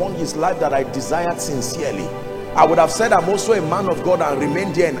grace upon his life that I desired sincerely. I would have said I'm also a man of God and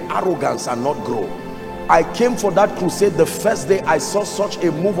remain there in arrogance and not grow. I came for that crusade. The first day I saw such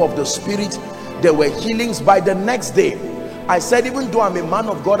a move of the Spirit. There were healings. By the next day, I said, even though I'm a man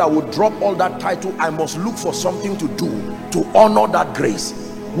of God, I would drop all that title. I must look for something to do to honor that grace.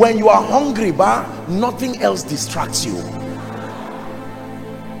 When you are hungry, nothing else distracts you.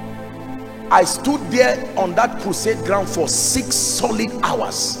 I stood there on that crusade ground for 6 solid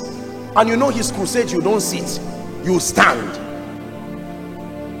hours. And you know his crusade, you don't sit, you stand.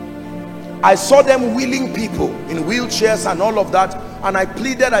 I saw them wheeling people in wheelchairs and all of that, and I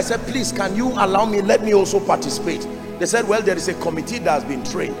pleaded. I said, please, can you allow me, let me also participate. They said, well, there is a committee that has been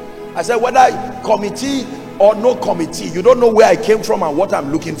trained. I said, whether committee or no committee, you don't know where I came from and what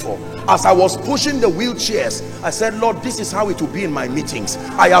I'm looking for. As I was pushing the wheelchairs, I said, Lord, this is how it will be in my meetings.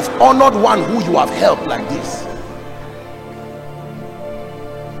 I have honored one who you have helped like this.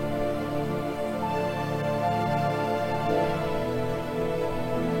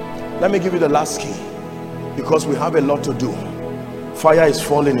 Let me give you the last key, because we have a lot to do. Fire is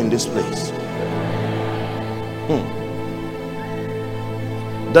falling in this place.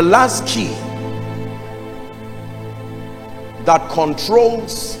 The last key that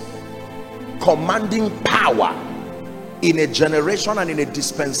controls commanding power in a generation and in a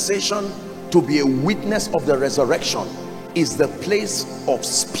dispensation to be a witness of the resurrection is the place of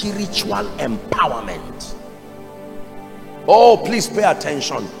spiritual empowerment. Oh, please pay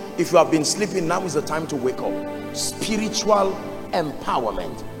attention. If you have been sleeping, now is the time to wake up. Spiritual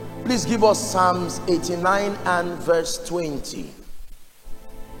empowerment. Please give us Psalms 89 and verse 20.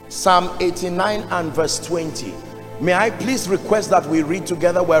 Psalm 89 and verse 20. May I please request that we read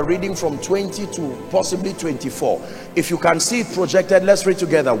together? We're reading from 20 to possibly 24. If you can see it projected, let's read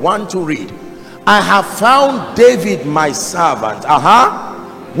together. 1, 2, read. I have found David my servant.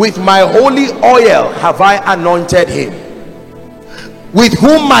 With my holy oil have I anointed him, with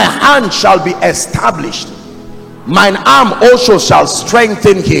whom my hand shall be established. Mine arm also shall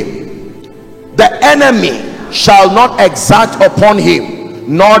strengthen him. The enemy shall not exact upon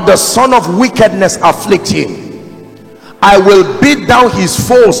him, nor the son of wickedness afflict him. I will beat down his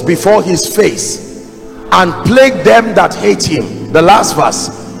foes before his face, and plague them that hate him. The last verse.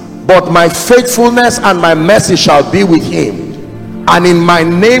 But my faithfulness and my mercy shall be with him, and in my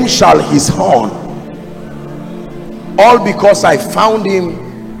name shall his horn. All because I found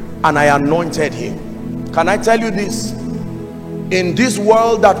him and I anointed him. Can I tell you this? In this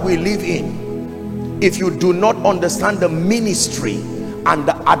world that we live in, if you do not understand the ministry and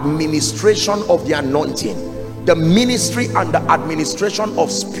the administration of the anointing, the ministry and the administration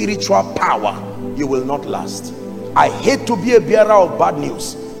of spiritual power, you will not last. I hate to be a bearer of bad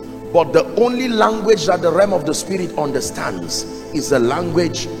news, but the only language that the realm of the spirit understands is the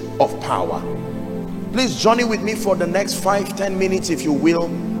language of power. Please journey with me for the next 5-10 minutes, if you will,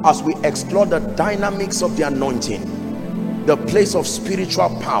 as we explore the dynamics of the anointing. the place of spiritual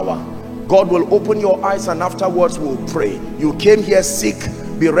power. God will open your eyes and afterwards we'll pray. You came here sick,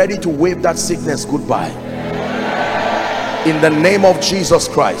 be ready to wave that sickness goodbye in the name of Jesus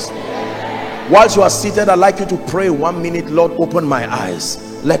Christ. Whilst you are seated, I'd like you to pray 1 minute. Lord, open my eyes,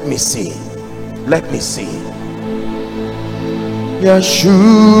 let me see, let me see.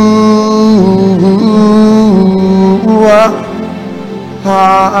 Yeshua,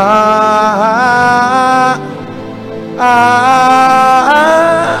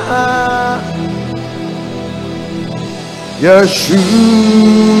 Yeshua.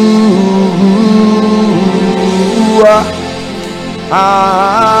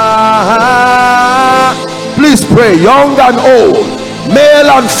 Please pray, young and old, male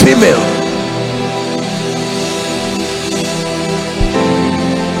and female.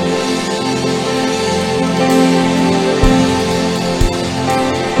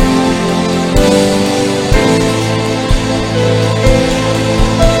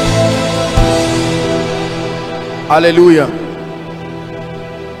 Hallelujah.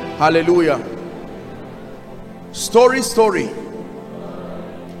 Hallelujah. Story.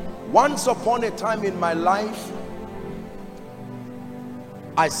 Once upon a time in my life,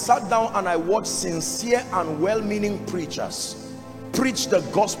 I sat down and I watched sincere and well-meaning preachers preach the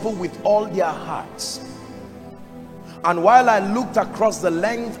gospel with all their hearts. And while I looked across the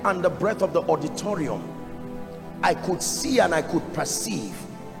length and the breadth of the auditorium, I could see and I could perceive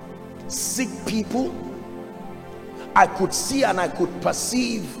sick people. I could see and I could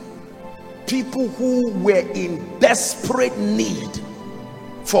perceive people who were in desperate need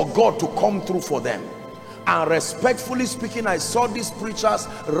for God to come through for them. And respectfully speaking, I saw these preachers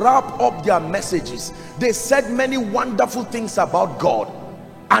wrap up their messages. They said many wonderful things about God,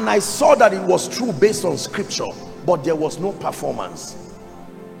 and I saw that it was true based on scripture, but there was no performance.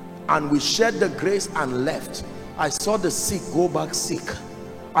 And we shared the grace and left. I saw the sick go back sick.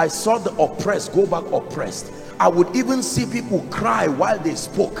 I saw the oppressed go back oppressed. I would even see people cry while they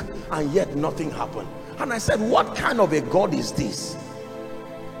spoke, and yet nothing happened. And I said, what kind of a God is this,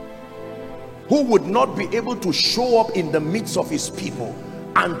 who would not be able to show up in the midst of his people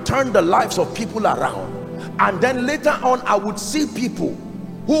and turn the lives of people around? And then later on, I would see people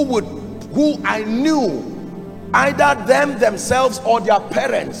who I knew either themselves or their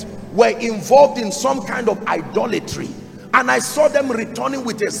parents were involved in some kind of idolatry, and I saw them returning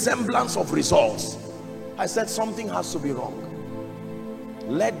with a semblance of results. I said, something has to be wrong.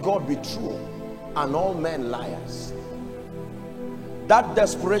 Let God be true and all men liars. That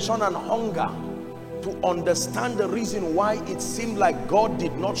desperation and hunger to understand the reason why it seemed like God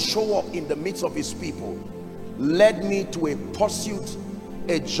did not show up in the midst of his people led me to a pursuit,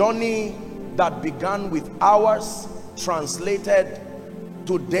 a journey that began with hours, translated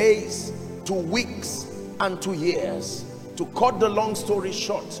to days, to weeks, and to years. To cut the long story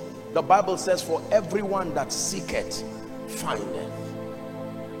short, the Bible says, for everyone that seeketh findeth.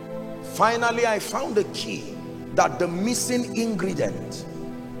 Finally, I found the key, that the missing ingredient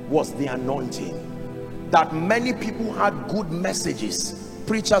was the anointing. That many people had good messages.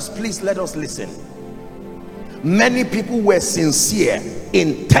 Preachers, please let us listen. Many people were sincere,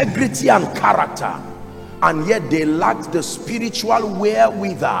 integrity and character, and yet they lacked the spiritual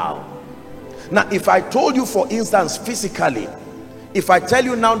wherewithal. Now, if I told you, for instance, physically, if I tell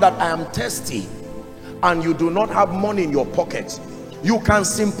you now that I am thirsty and you do not have money in your pocket, you can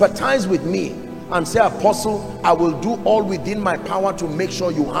sympathize with me and say, Apostle, I will do all within my power to make sure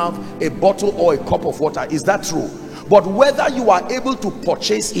you have a bottle or a cup of water. Is that true? But whether you are able to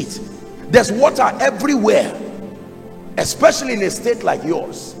purchase it, there's water everywhere, especially in a state like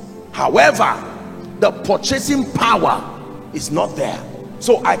yours. However, the purchasing power is not there.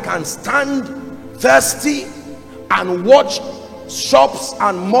 So I can stand thirsty and watch shops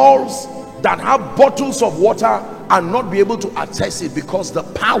and malls that have bottles of water and not be able to access it, because the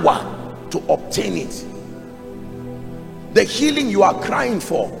power to obtain it, the healing you are crying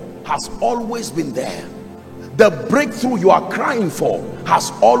for has always been there. The breakthrough you are crying for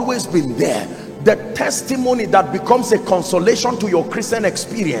has always been there. The testimony that becomes a consolation to your Christian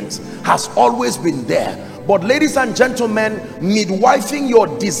experience has always been there. But ladies and gentlemen, midwifing your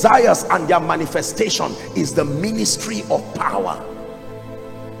desires and their manifestation is the ministry of power.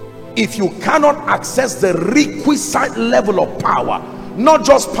 If you cannot access the requisite level of power, not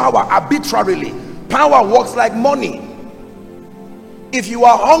just power arbitrarily, power works like money. If you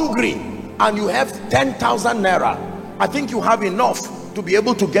are hungry and you have 10,000 naira, I think you have enough to be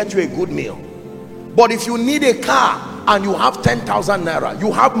able to get you a good meal. But if you need a car and you have 10,000 naira,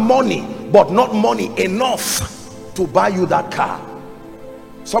 you have money but not money enough to buy you that car.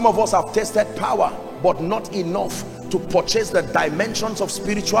 Some of us have tasted power but not enough to purchase the dimensions of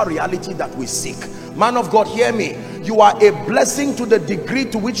spiritual reality that we seek. Man of God, hear me. You are a blessing to the degree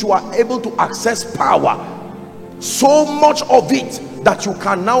to which you are able to access power. So much of it that you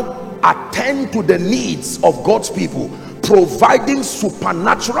can now attend to the needs of God's people, providing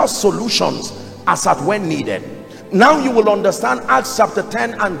supernatural solutions as at when needed. Now you will understand Acts chapter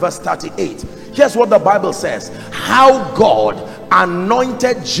 10 and verse 38. Here's what the Bible says: how God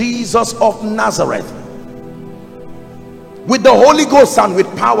anointed Jesus of Nazareth with the Holy Ghost and with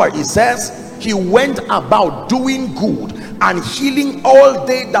power. He says he went about doing good and healing all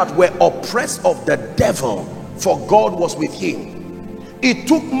they that were oppressed of the devil, for God was with him. It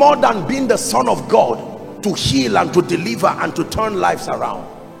took more than being the Son of God to heal and to deliver and to turn lives around.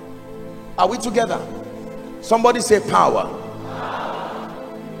 Are we together? Somebody say power.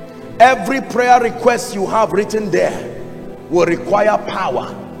 Every prayer request you have written there will require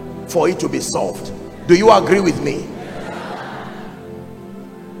power for it to be solved. Do you agree with me?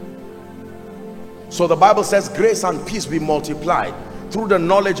 So the Bible says grace and peace be multiplied through the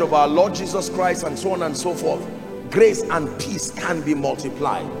knowledge of our Lord Jesus Christ, and so on and so forth. Grace and peace can be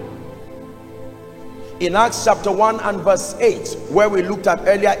multiplied. In Acts chapter 1 and verse 8, where we looked at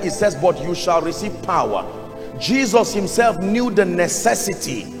earlier, it says, but you shall receive power. Jesus himself knew the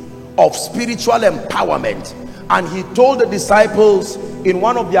necessity of spiritual empowerment, and he told the disciples in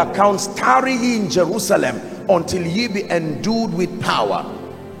one of the accounts, tarry ye in Jerusalem until ye be endued with power.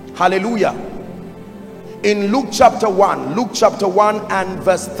 Hallelujah. In Luke chapter 1 and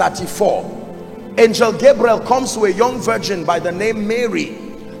verse 34, angel Gabriel comes to a young virgin by the name Mary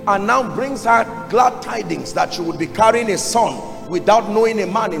and now brings her glad tidings that she would be carrying a son without knowing a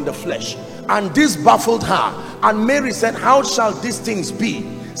man in the flesh. And this baffled her, and Mary said, how shall these things be,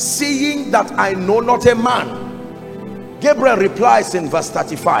 seeing that I know not a man? Gabriel replies in verse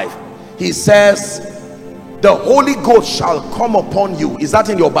 35. He says, the Holy Ghost shall come upon you. Is that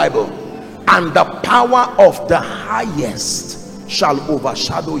in your Bible? And the power of the highest shall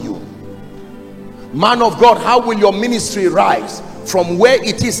overshadow you. Man of God, how will your ministry rise from where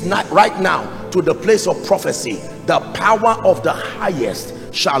it is right now to the place of prophecy? The power of the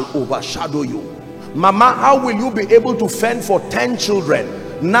highest shall overshadow you. Mama, how will you be able to fend for 10 children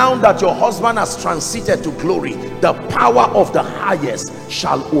now that your husband has transited to glory? The power of the highest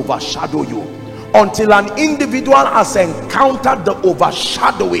shall overshadow you. Until an individual has encountered the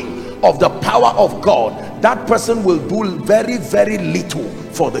overshadowing of the power of God, that person will do very, very little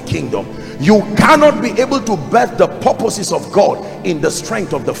for the kingdom. You cannot be able to birth the purposes of God in the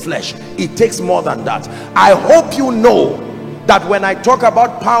strength of the flesh. It takes more than that. I hope you know that when I talk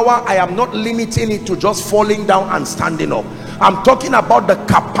about power, I am not limiting it to just falling down and standing up. I'm talking about the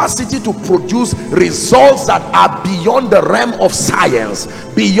capacity to produce results that are beyond the realm of science,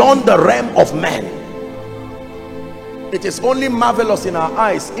 beyond the realm of men. It is only marvelous in our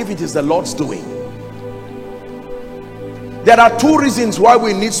eyes if it is the Lord's doing. There are two reasons why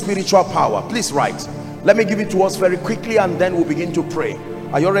we need spiritual power. Please write. Let me give it to us very quickly and then we'll begin to pray.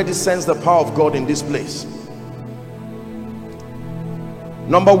 I already sense the power of God in this place.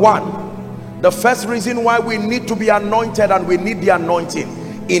 Number one, the first reason why we need to be anointed and we need the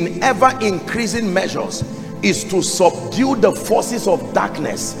anointing in ever increasing measures is to subdue the forces of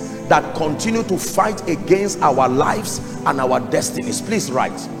darkness that continue to fight against our lives and our destinies. Please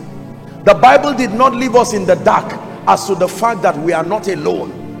write. The Bible did not leave us in the dark as to the fact that we are not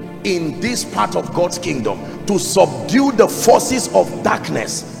alone in this part of God's kingdom. To subdue the forces of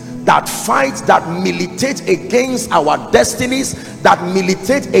darkness that fight, that militate against our destinies, that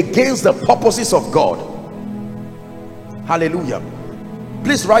militate against the purposes of God. Hallelujah.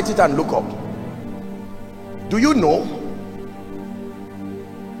 Please write it and look up. Do you know,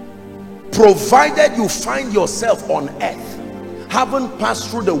 provided you find yourself on earth, haven't passed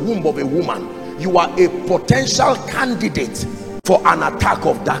through the womb of a woman, you are a potential candidate for an attack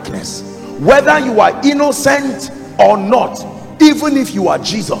of darkness. Whether you are innocent or not, even if you are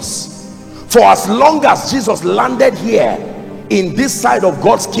Jesus, for as long as Jesus landed here in this side of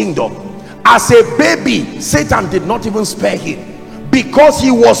God's kingdom, as a baby, Satan did not even spare him. Because he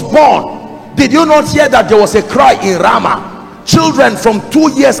was born, did you not hear that there was a cry in Ramah? Children from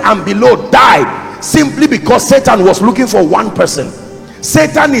 2 years and below died simply because Satan was looking for one person.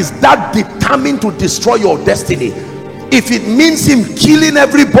 Satan is that determined to destroy your destiny. If it means him killing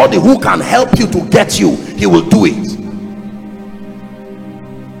everybody who can help you to get you, he will do it.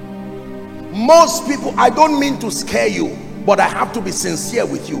 Most people, I don't mean to scare you, but I have to be sincere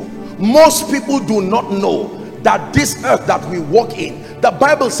with you. Most people do not know that this earth that we walk in, the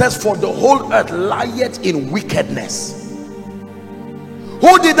Bible says, for the whole earth lieth in wickedness.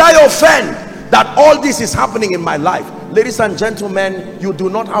 Who did I offend that all this is happening in my life. Ladies and gentlemen, you do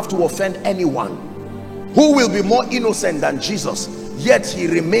not have to offend anyone. Who will be more innocent than Jesus? Yet he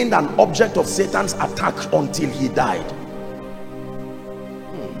remained an object of Satan's attack until he died.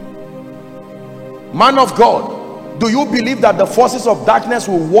 Man of God, do you believe that the forces of darkness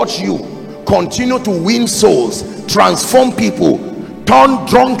will watch you continue to win souls, transform people, turn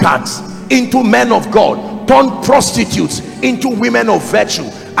drunkards into men of God, turn prostitutes into women of virtue,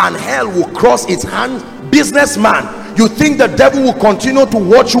 and hell will cross its hands? Businessman, you think the devil will continue to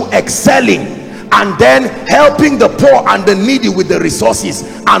watch you excelling and then helping the poor and the needy with the resources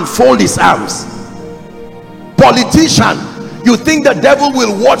and fold his arms? Politician, you think the devil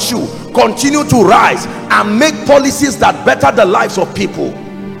will watch you continue to rise and make policies that better the lives of people?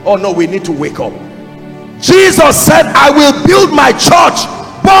 Oh no, we need to wake up. Jesus said, I will build my church,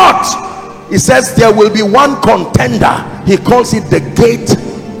 but he says there will be one contender. He calls it the gate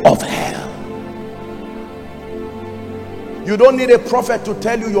of hell. You don't need a prophet to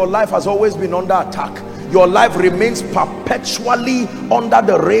tell you your life has always been under attack. Your life remains perpetually under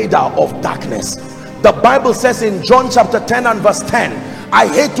the radar of darkness. The Bible says in John chapter 10 and verse 10, I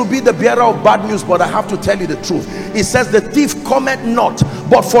hate to be the bearer of bad news, but I have to tell you the truth. It says, the thief cometh not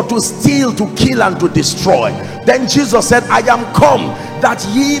but for to steal, to kill, and to destroy. Then Jesus said, I am come that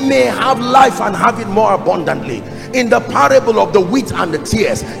ye may have life and have it more abundantly. In the parable of the wheat and the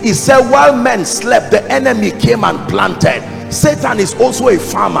tares, he said, while men slept, the enemy came and planted. Satan is also a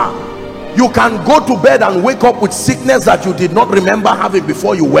farmer. You can go to bed and wake up with sickness that you did not remember having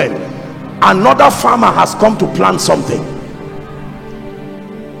before you went. Another farmer has come to plant something.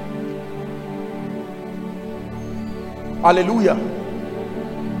 Hallelujah.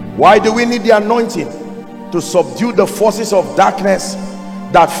 Why do we need the anointing? To subdue the forces of darkness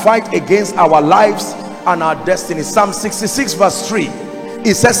that fight against our lives and our destiny. Psalm 66 verse 3,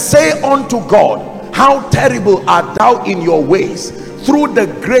 it says, say unto God, how terrible art thou in your ways. Through the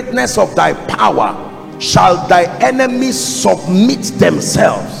greatness of thy power shall thy enemies submit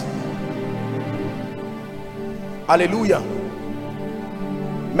themselves. Hallelujah.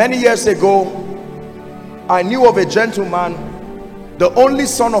 Many years ago, I knew of a gentleman, the only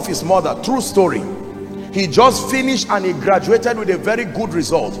son of his mother. True story. He just finished and he graduated with a very good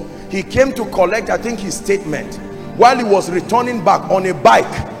result. He came to collect, I think, his statement. While he was returning back on a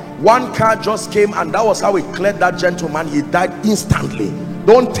bike, one car just came, and that was how it cleared that gentleman. He died instantly.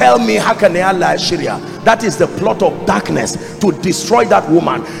 Don't tell me that is the plot of darkness to destroy that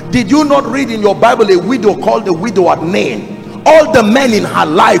woman. Did you not read in your Bible a widow called the widow at Nain? All the men in her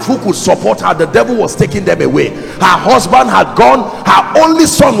life who could support her, the devil was taking them away. Her husband had gone, her only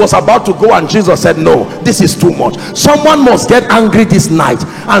son was about to go, and Jesus said, no, this is too much. Someone must get angry this night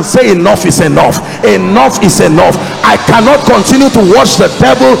and say, enough is enough. Enough is enough. I cannot continue to watch the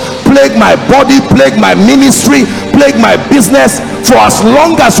devil plague my body, plague my ministry, plague my business. For as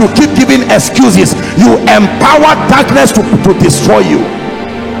long as you keep giving excuses, you empower darkness to destroy you.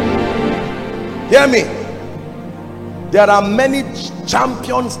 Hear me. There are many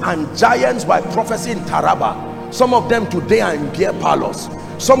champions and giants by prophecy in Taraba. Some of them today are in beer parlors.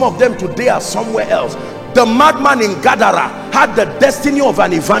 Some of them today are somewhere else. The madman in Gadara had the destiny of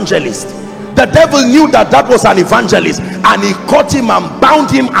an evangelist. The devil knew that that was an evangelist, and he caught him and bound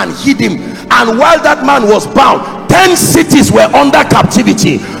him and hid him. And while that man was bound, 10 cities were under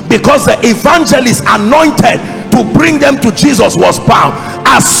captivity because the evangelist anointed to bring them to Jesus was bound.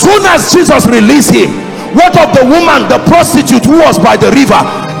 As soon as Jesus released him, what of the woman, the prostitute who was by the river?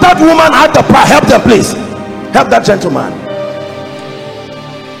 That woman had the power. Help them, please. Help that gentleman.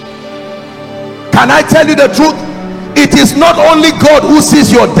 Can I tell you the truth? It is not only God who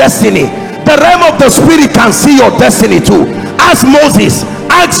sees your destiny. The realm of the spirit can see your destiny too. Ask Moses,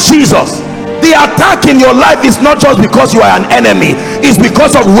 ask Jesus. The attack in your life is not just because you are an enemy, it's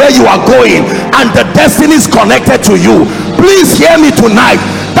because of where you are going and the destiny is connected to you. Please hear me tonight.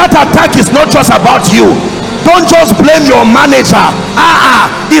 That attack is not just about you. Don't just blame your manager.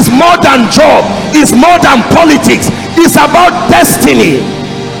 It's more than job, it's more than politics, it's about destiny.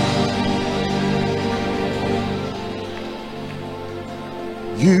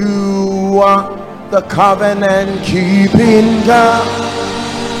 You are the covenant keeping God.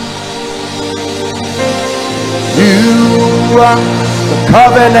 You are the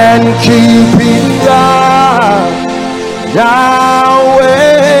covenant keeping God,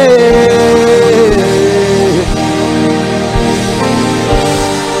 Yahweh.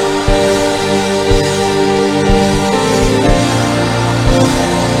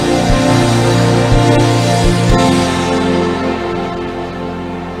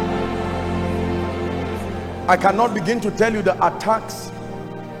 I cannot begin to tell you the attacks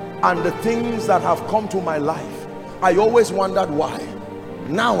and the things that have come to my life, I always wondered why.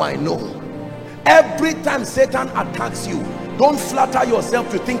 Now I know. Every time Satan attacks you, don't flatter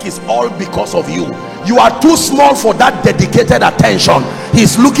yourself to think it's all because of you. You are too small for that dedicated attention.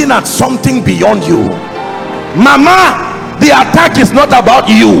 He's looking at something beyond you. Mama, the attack is not about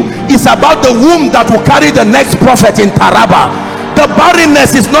you. It's about the womb that will carry the next prophet in Taraba. The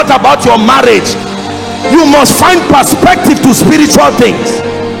barrenness is not about your marriage. You must find perspective to spiritual things.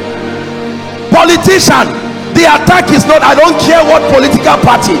 Politician, the attack is not, I don't care what political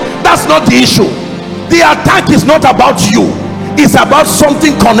party, that's not the issue. The attack is not about you, it's about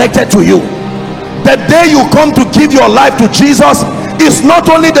something connected to you. The day you come to give your life to Jesus, it's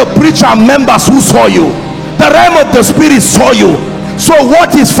not only the preacher members who saw you, the realm of the spirit saw you. So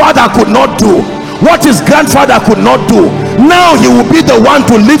what his father could not do, what his grandfather could not do, now he will be the one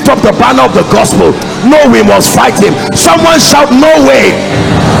to lift up the banner of the gospel. No, we must fight him. Someone shout, no way.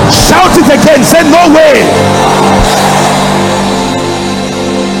 Shout it again, say no way.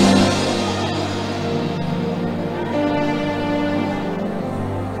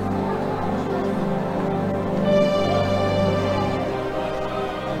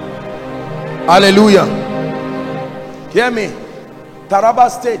 Hallelujah. Hear me. Taraba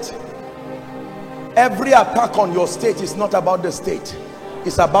State, every attack on your state is not about the state,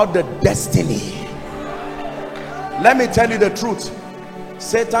 it's about the destiny. Let me tell you the truth.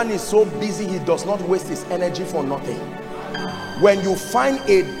 Satan is so busy, he does not waste his energy for nothing. When you find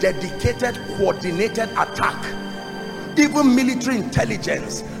a dedicated, coordinated attack, even military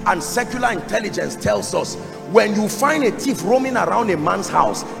intelligence and secular intelligence tells us, when you find a thief roaming around a man's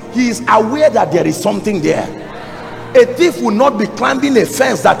house, he is aware that there is something there. A thief will not be climbing a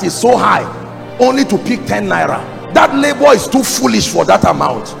fence that is so high only to pick 10 naira. That labor is too foolish for that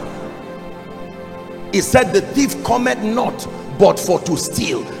amount. He said, the thief cometh not but for to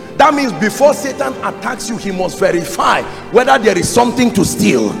steal. That means before Satan attacks you, he must verify whether there is something to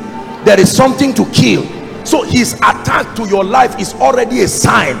steal, there is something to kill. So his attack to your life is already a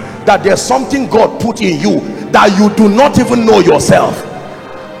sign that there's something God put in you that you do not even know yourself.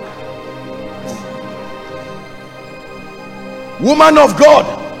 Woman of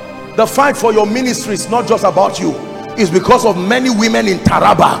God, the fight for your ministry is not just about you. It's because of many women in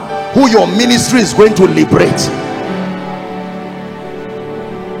Taraba who your ministry is going to liberate.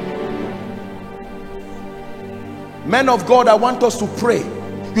 Men of God, I want us to pray.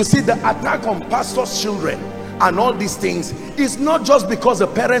 You see, the attack on pastors' children and all these things is not just because the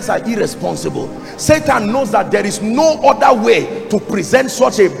parents are irresponsible. Satan knows that there is no other way to present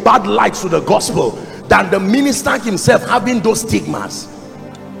such a bad light to the gospel than the minister himself having those stigmas.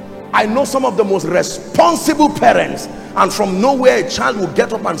 I know some of the most responsible parents, and from nowhere a child will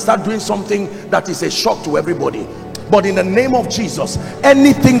get up and start doing something that is a shock to everybody. But in the name of Jesus,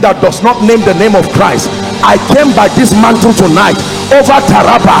 anything that does not name the name of Christ, I came by this mantle tonight over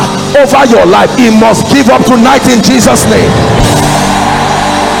Taraba, over your life. It must give up tonight in Jesus' name.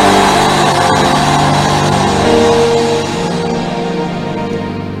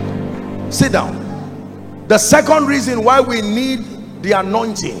 Sit down. The second reason why we need the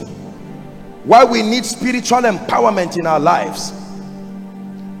anointing, why we need spiritual empowerment in our lives,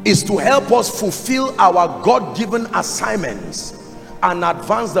 is to help us fulfill our God-given assignments and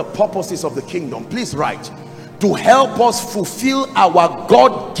advance the purposes of the kingdom. Please write, to help us fulfill our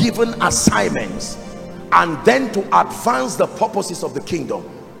God-given assignments and then to advance the purposes of the kingdom.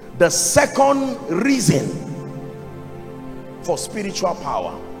 The second reason for spiritual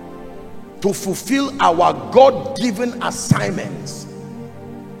power, to fulfill our God-given assignments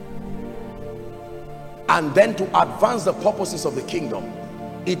and then to advance the purposes of the kingdom.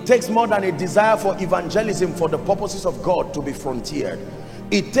 It takes more than a desire for evangelism for the purposes of God to be frontiered.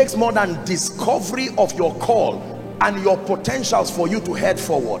 It takes more than discovery of your call and your potentials for you to head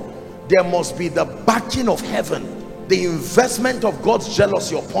forward. There must be the backing of heaven, the investment of God's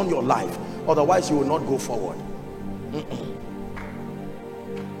jealousy upon your life. Otherwise you will not go forward.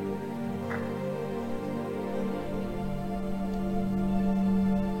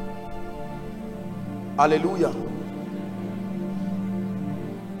 Hallelujah.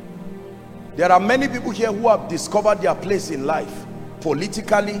 There are many people here who have discovered their place in life,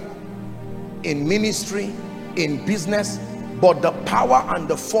 politically, in ministry, in business, but the power and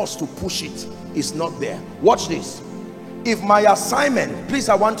the force to push it is not there. Watch this. If my assignment, please,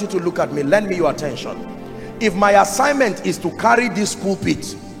 I want you to look at me, lend me your attention. If my assignment is to carry this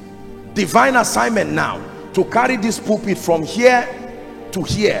pulpit, divine assignment now, to carry this pulpit from here to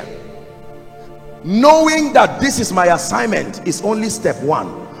here, knowing that this is my assignment is only step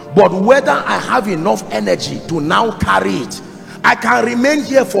one. But whether I have enough energy to now carry it I can remain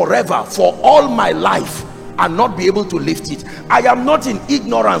here forever, for all my life, and not be able to lift it. I am not in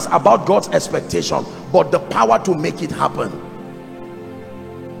ignorance about God's expectation, but the power to make it happen.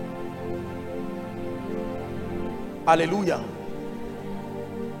 Hallelujah.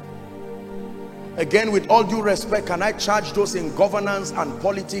 Again, with all due respect, can I charge those in governance and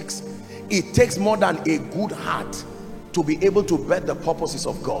politics? It takes more than a good heart to be able to bear the purposes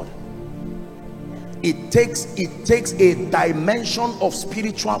of God. It takes a dimension of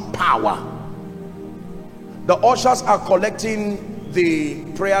spiritual power. The ushers are collecting the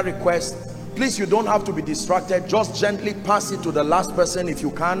prayer request. Please, you don't have to be distracted. Just gently pass it to the last person if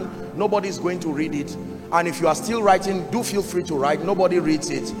you can. Nobody's going to read it. And if you are still writing, do feel free to write. Nobody reads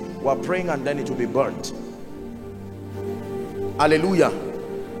it. We're praying and then it will be burnt. Hallelujah.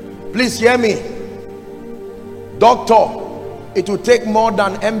 Please hear me. Doctor, it will take more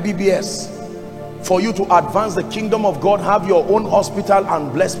than MBBS for you to advance the kingdom of God. Have your own hospital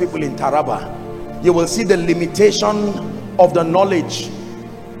and bless people in Taraba. You will see the limitation of the knowledge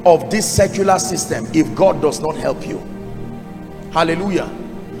of this secular system if God does not help you. Hallelujah.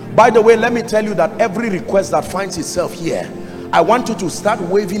 By the way, let me tell you that every request that finds itself here, I want you to start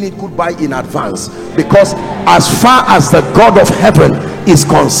waving it goodbye in advance, because as far as the God of heaven is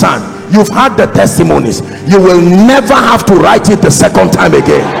concerned, you've had the testimonies. You will never have to write it the second time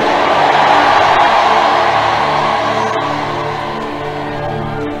again.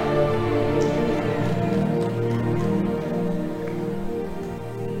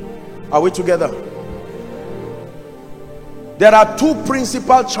 Are we together? There are two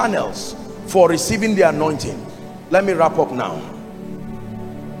principal channels for receiving the anointing. Let me wrap up now.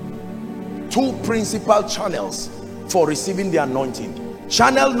 Two principal channels for receiving the anointing.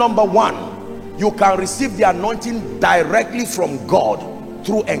 Channel number one, you can receive the anointing directly from God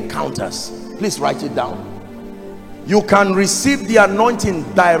through encounters. Please write it down. You can receive the anointing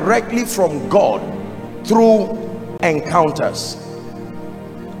directly from God through encounters.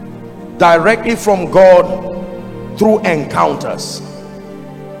 Directly from God through encounters.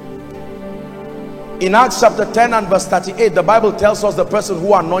 In Acts chapter 10 and verse 38, the Bible tells us the person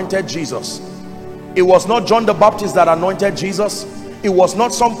who anointed Jesus. It was not John the Baptist that anointed Jesus. It was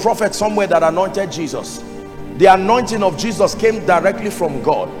not some prophet somewhere that anointed Jesus. The anointing of Jesus came directly from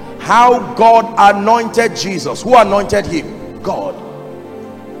God. How God anointed Jesus. Who anointed him? God.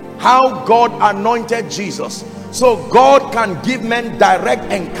 How God anointed Jesus. So God can give men direct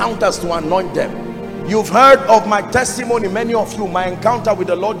encounters to anoint them. You've heard of my testimony, many of you, my encounter with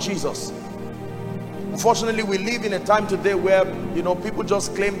the Lord Jesus. Unfortunately, we live in a time today where, you know, people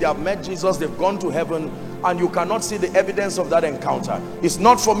just claim they have met Jesus, they've gone to heaven, and you cannot see the evidence of that encounter. It's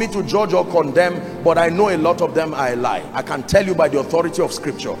not for me to judge or condemn, but I know a lot of them are a lie. I can tell you by the authority of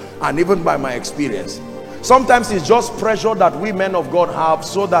scripture and even by my experience. Sometimes it's just pressure that we men of God have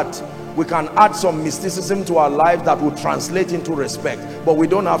so that we can add some mysticism to our life that will translate into respect, but we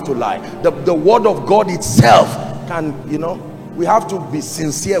don't have to lie. The word of God itself can, you know, we have to be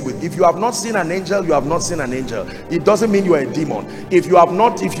sincere with. If you have not seen an angel, you have not seen an angel. It doesn't mean you are a demon. If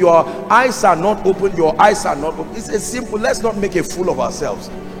your eyes are not open, your eyes are not open. It's a simple. Let's not make a fool of ourselves.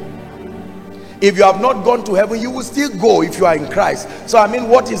 If you have not gone to heaven, you will still go if you are in Christ. So I mean,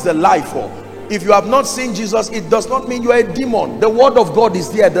 what is the lie for? If you have not seen Jesus, it does not mean you are a demon. The word of God is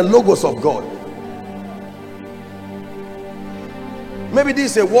there, the logos of God. Maybe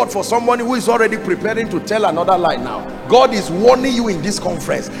this is a word for someone who is already preparing to tell another lie now. God is warning you in this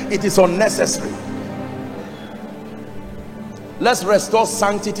conference. It is unnecessary. Let's restore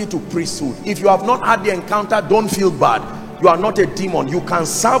sanctity to priesthood. If you have not had the encounter, don't feel bad. You are not a demon. You can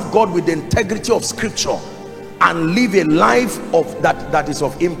serve God with the integrity of scripture and live a life of that is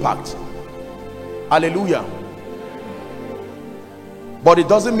of impact. Hallelujah. But it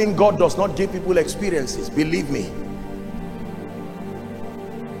doesn't mean God does not give people experiences. Believe me.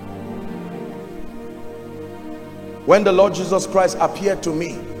 When the Lord Jesus Christ appeared to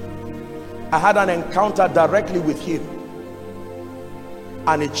me, I had an encounter directly with him,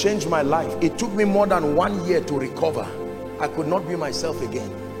 and it changed my life. It took me more than 1 year to recover. I could not be myself again.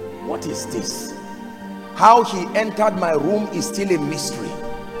 What is this? How he entered my room is still a mystery.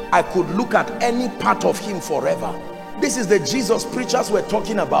 I could look at any part of him forever. This is the Jesus preachers were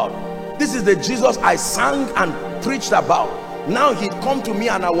talking about. This is the Jesus I sang and preached about. Now he'd come to me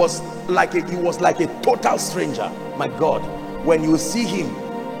and he was like a total stranger. My God, when you see him,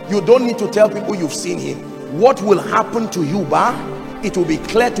 you don't need to tell people you've seen him. What will happen to you, it will be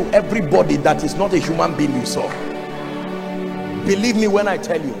clear to everybody that is not a human being you saw. Believe me when I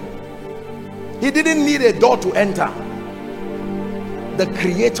tell you. He didn't need a door to enter. The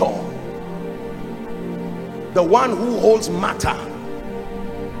Creator. the one who holds matter.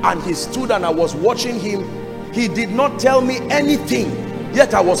 And he stood and I was watching him. He did not tell me anything,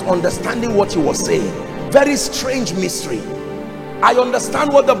 yet I was understanding what he was saying. Very strange mystery. I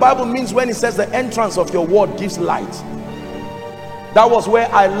understand what the Bible means when it says the entrance of your word gives light. That was where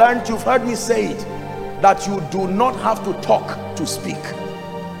I learned, you've heard me say it, that you do not have to talk to speak.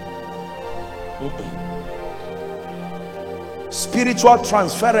 Spiritual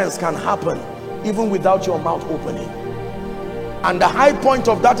transference can happen even without your mouth opening. And the high point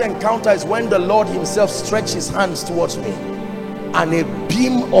of that encounter is when the Lord himself stretched his hands towards me and a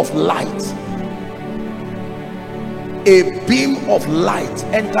beam of light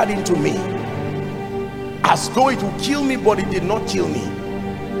entered into me, as though it would kill me, but it did not kill me,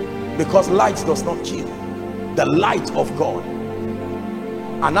 because light does not kill. The light of God.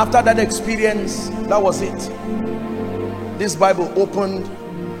 And after that experience, that was it. This Bible opened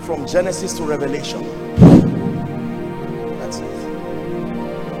from Genesis to Revelation. That's it.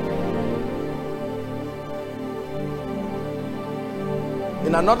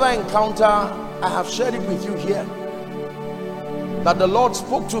 In another encounter, I have shared it with you here, that the Lord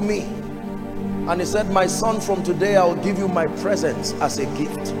spoke to me and he said, my son, from today I will give you my presence as a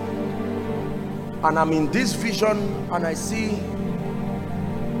gift. And I'm in this vision and I see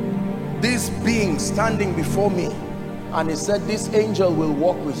this being standing before me, and he said, this angel will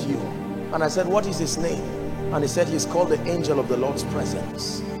walk with you. And I said, what is his name? And he said, he's called the angel of the Lord's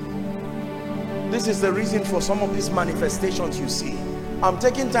presence. This is the reason for some of these manifestations you see. I'm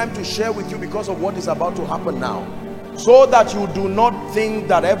taking time to share with you because of what is about to happen now, so that you do not think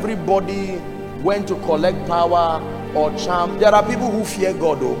that everybody went to collect power or charm. There are people who fear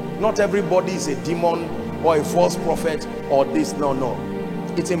God, though. Not everybody is a demon or a false prophet or this. No.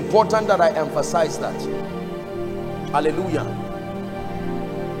 It's important that I emphasize that. Hallelujah.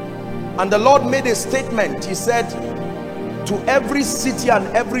 And the Lord made a statement. He said, to every city and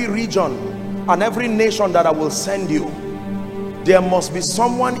every region and every nation that I will send you, there must be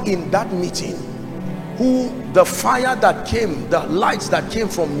someone in that meeting who the fire that came, the lights that came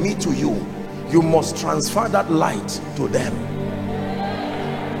from me to you, you must transfer that light to them.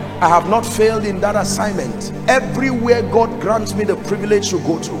 I have not failed in that assignment. Everywhere God grants me the privilege to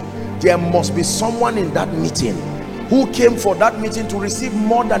go to, there must be someone in that meeting who came for that meeting to receive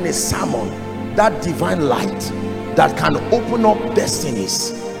more than a sermon, that divine light that can open up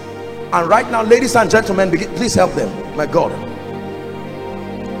destinies. And right now, ladies and gentlemen, please help them. My God,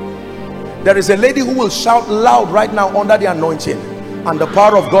 there is a lady who will shout loud right now under the anointing, and the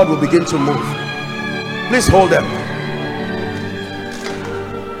power of God will begin to move. Please hold them.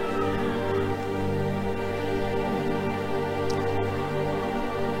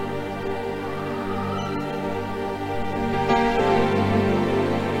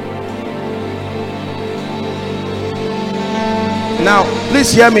 Now,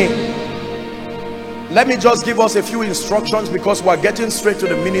 please hear me. Let me just give us a few instructions, because we're getting straight to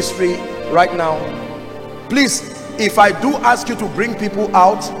the ministry right now. Please, if I do ask you to bring people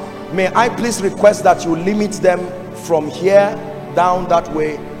out, may I please request that you limit them from here down that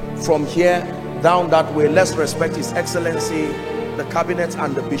way, from here down that way. Let's respect His Excellency, the cabinet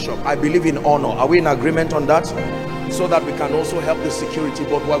and the bishop. I believe in honor. Are we in agreement on that? So that we can also help the security.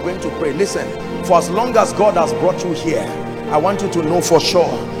 But we're going to pray. Listen, for as long as God has brought you here, I want you to know for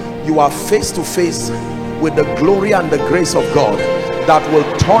sure you are face to face with the glory and the grace of God that will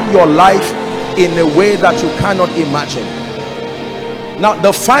turn your life in a way that you cannot imagine. Now,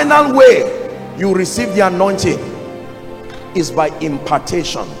 the final way you receive the anointing is by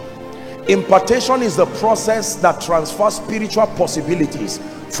impartation. Impartation is the process that transfers spiritual possibilities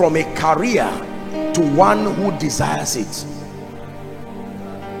from a career to one who desires it.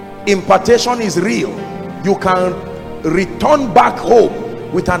 Impartation is real. You can return back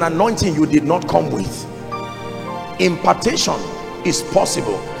home with an anointing you did not come with. Impartation is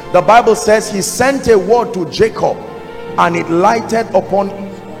possible. The Bible says He sent a word to Jacob and it lighted upon.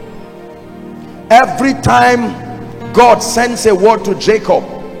 Every time God sends a word to Jacob,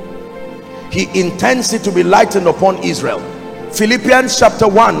 He intends it to be lightened upon Israel. Philippians chapter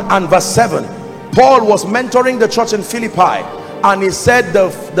 1 and verse 7, Paul was mentoring the church in Philippi, and he said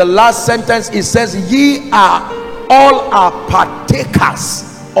the last sentence, he says, ye are all are partakers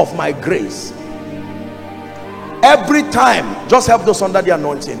of my grace. Every time, just help those under the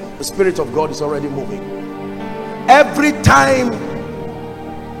anointing. The Spirit of God is already moving. Every time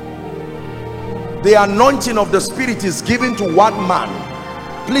the anointing of the Spirit is given to one man,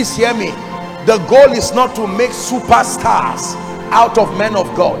 please hear me, the goal is not to make superstars out of men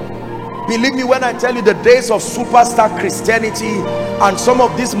of God. Believe me when I tell you, the days of superstar Christianity and some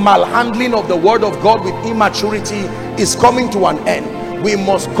of this malhandling of the word of God with immaturity is coming to an end. We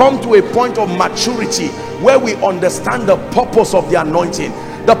must come to a point of maturity where we understand the purpose of the anointing.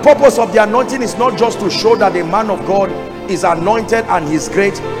 The purpose of the anointing is not just to show that a man of God is anointed and he's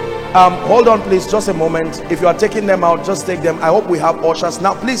great. Hold on please, just a moment. If you are taking them out, just take them. I hope we have ushers.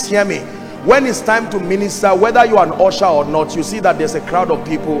 Now please hear me. When it's time to minister, whether you are an usher or not, you see that there's a crowd of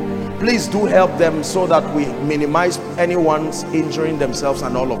people, please do help them so that we minimize anyone's injuring themselves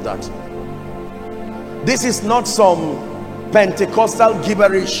and all of that. This is not some Pentecostal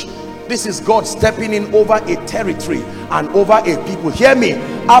gibberish. This is God stepping in over a territory and over a people. Hear me.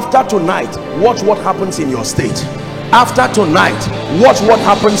 After tonight, watch what happens in your state. After tonight, watch what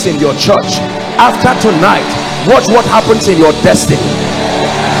happens in your church. After tonight, watch what happens in your destiny.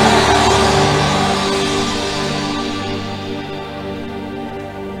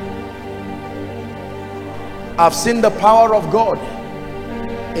 I've seen the power of God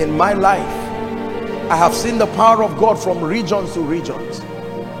in my life. I have seen the power of God from regions to regions.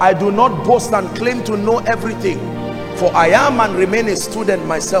 I do not boast and claim to know everything, for I am and remain a student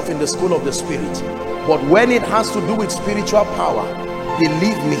myself in the school of the Spirit. But when it has to do with spiritual power,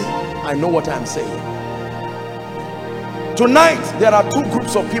 believe me, I know what I'm saying. Tonight, there are two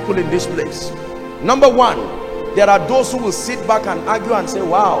groups of people in this place. Number one, there are those who will sit back and argue and say,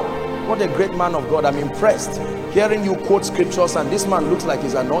 wow, what a great man of God. I'm impressed hearing you quote scriptures and this man looks like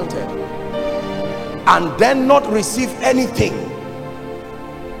he's anointed. And then not receive anything.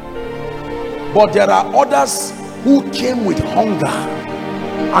 But there are others who came with hunger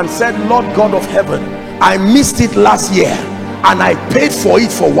and said, Lord God of heaven, I missed it last year and I paid for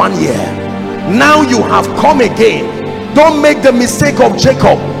it for 1 year. Now you have come again. Don't make the mistake of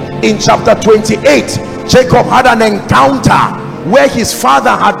Jacob. In chapter 28, Jacob had an encounter where his father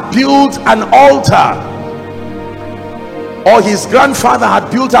had built an altar, or his grandfather had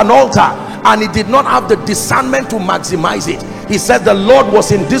built an altar, and he did not have the discernment to maximize it. He said, the Lord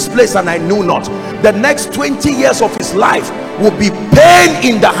was in this place and I knew not. The next 20 years of his life will be pain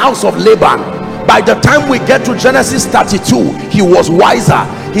in the house of Laban. By the time we get to Genesis 32, he was wiser.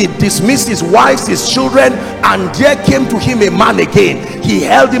 He dismissed his wives, his children, and there came to him a man again. He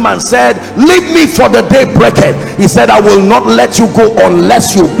held him and said, leave me, for the day breaketh. He said, I will not let you go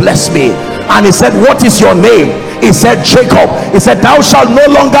unless you bless me. And he said, what is your name? He said, Jacob. He said, thou shalt no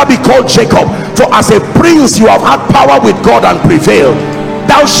longer be called Jacob, for as a prince you have had power with God and prevailed.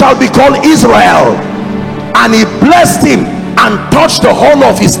 Thou shalt be called Israel. And he blessed him and touched the whole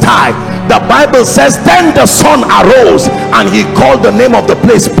of his thigh. The Bible says, then the sun arose and he called the name of the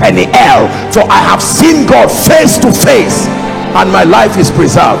place Peniel, for I have seen God face to face and my life is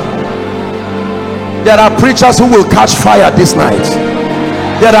preserved. There are preachers who will catch fire this night.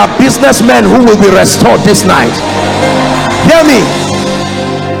 There are businessmen who will be restored this night. Hear me.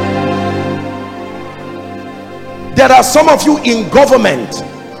 There are some of you in government.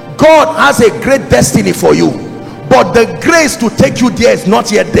 God has a great destiny for you, but the grace to take you there is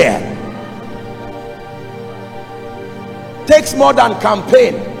not yet there. Takes more than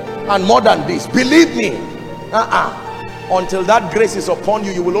campaign and more than this. Believe me, until that grace is upon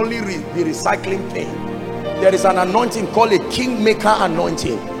you, you will only be recycling pain. There is an anointing called a kingmaker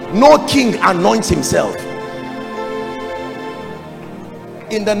anointing. No king anoints himself.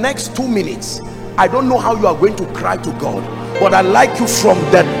 In the next 2 minutes, I don't know how you are going to cry to God, but I like you from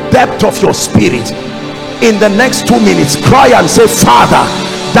the depth of your spirit. In the next 2 minutes, cry and say, Father,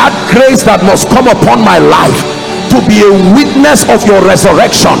 that grace that must come upon my life to be a witness of your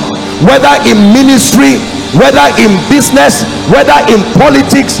resurrection, whether in ministry, whether in business, whether in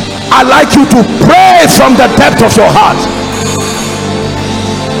politics, I like you to pray from the depth of your heart.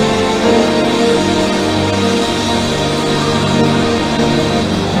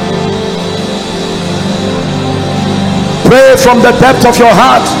 Pray from the depth of your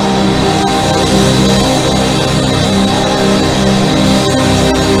heart.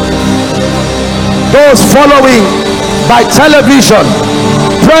 Those following by television,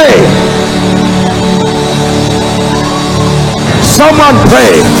 pray. Someone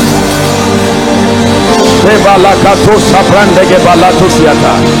pray.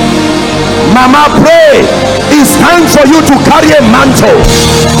 Mama, pray. It's time for you to carry a mantle.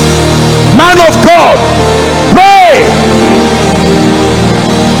 Man of God, pray.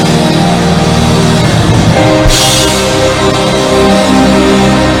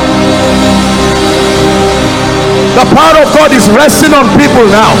 The power of God is resting on people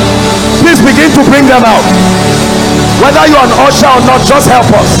now. Please begin to bring them out. Whether you're an usher or not, just help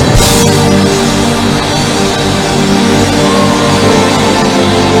us.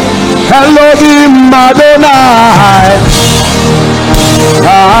 Elohim Adonai.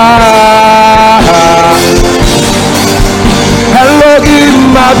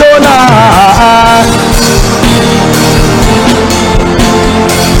 Elohim Adonai.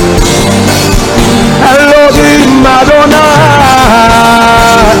 Elohim Adonai.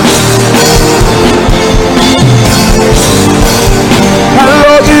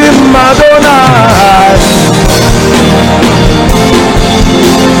 Elohim Adonai.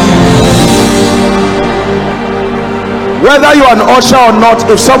 Whether you are an usher or not,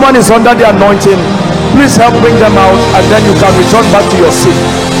 if someone is under the anointing, please help bring them out, and then you can return back to your seat.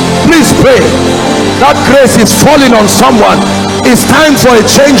 Please pray. That grace is falling on someone. It's time for a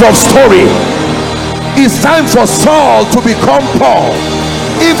change of story. It's time for Saul to become Paul,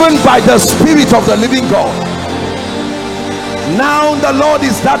 even by the Spirit of the living God. Now the Lord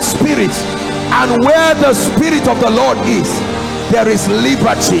is that Spirit, and where the Spirit of the Lord is, there is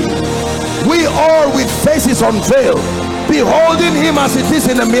liberty. We all, with faces unveiled, beholding him as it is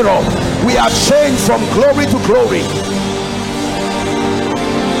in a mirror, we are changed from glory to glory.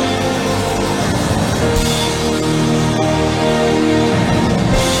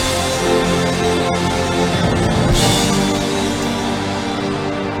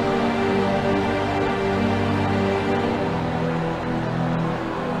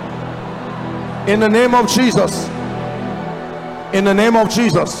 In the name of Jesus. In the name of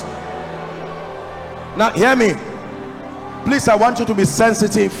Jesus. Now hear me. Please, I want you to be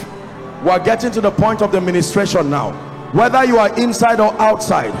sensitive. We are getting to the point of the ministration now. Whether you are inside or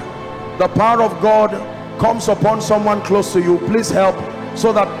outside, the power of God comes upon someone close to you. Please help,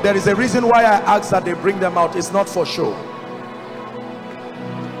 so that there is a reason why I ask that they bring them out. It's not for show.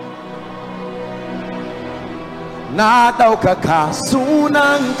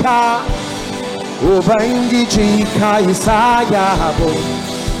 Ubangiji kaisayabo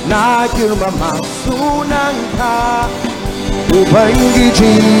na girmama sunanka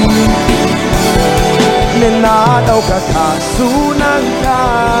Ubangiji nina daukaka sunanka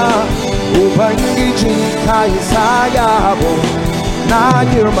Ubangiji kaisayabo na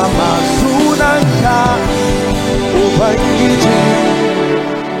girmama sunanka Ubangiji.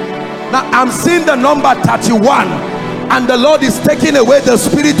 Now I'm seeing the number 31, and the Lord is taking away the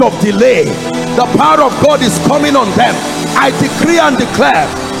spirit of delay. The power of God is coming on them. I decree and declare,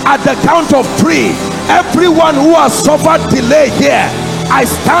 at the count of 3, everyone who has suffered delay here, I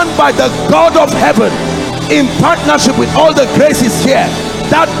stand by the God of heaven in partnership with all the graces here.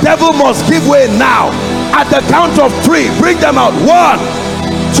 That devil must give way now. At the count of 3, bring them out. 1,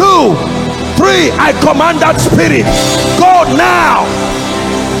 2, 3. I command that spirit, go now,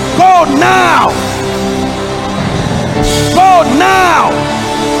 go now, go now.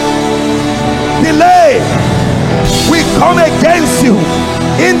 Delay, we come against you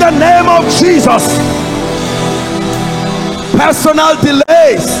in the name of Jesus. Personal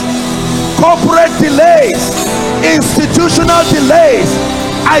delays, corporate delays, institutional delays,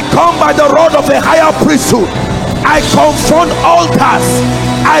 I come by the rod of a higher priesthood. I confront altars,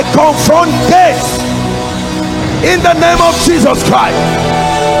 I confront gates in the name of Jesus Christ.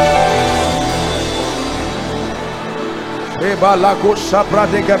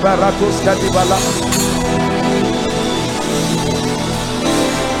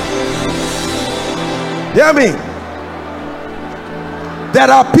 Hear me. There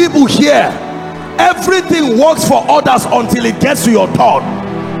are people here, everything works for others until it gets to your turn.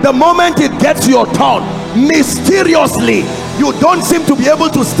 The moment it gets to your turn, mysteriously you don't seem to be able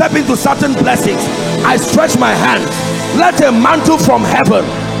to step into certain blessings. I stretch my hand. Let a mantle from heaven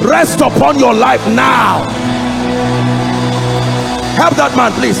rest upon your life now. Help that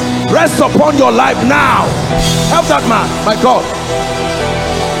man, please. Rest upon your life now. Help that man, my God.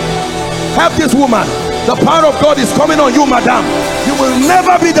 Help this woman. The power of God is coming on you, madam. You will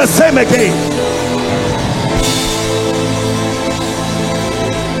never be the same again.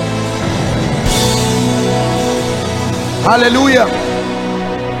 Hallelujah.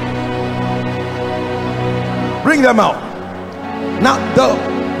 Bring them out. Now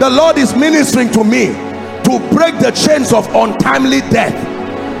the Lord is ministering to me to break the chains of untimely death.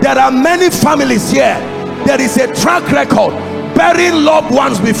 There are many families here. There is a track record burying loved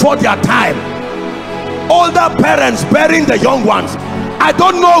ones before their time. Older parents burying the young ones. I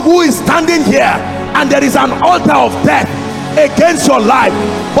don't know who is standing here and there is an altar of death against your life,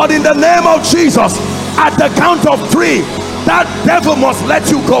 but in the name of Jesus, at the count of 3, that devil must let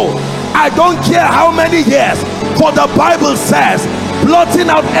you go. I don't care how many years, for the Bible says, blotting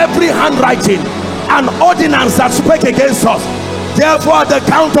out every handwriting and ordinance that spake against us. Therefore, at the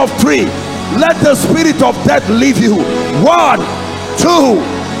count of 3, let the spirit of death leave you. 1, 2,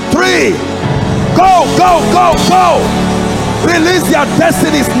 3. free. Go, go, go, go. Release their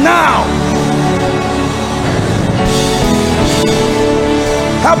destinies now.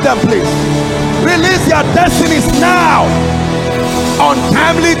 Help them, please. Release their destinies now.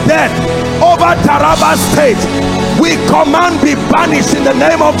 Untimely death over Taraba State, we command be banished in the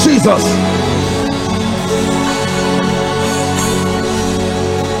name of Jesus.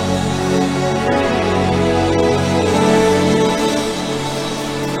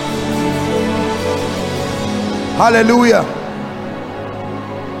 Hallelujah.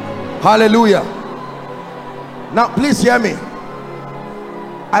 Hallelujah. Now please hear me.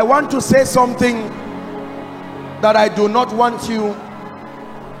 I want to say something that I do not want you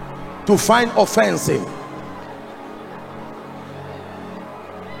to find offensive.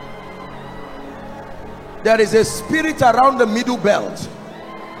 There is a spirit around the middle belt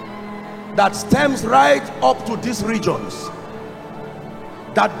that stems right up to these regions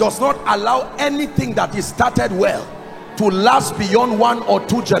that does not allow anything that is started well to last beyond 1 or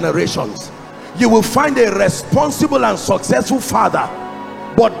 2 generations. You will find a responsible and successful father,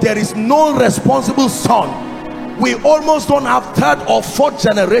 but there is no responsible son. We almost don't have 3rd or 4th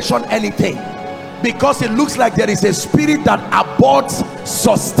generation anything, because it looks like there is a spirit that aborts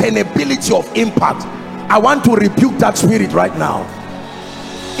sustainability of impact. I want to rebuke that spirit right now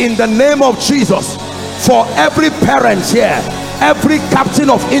in the name of Jesus. For every parent here, every captain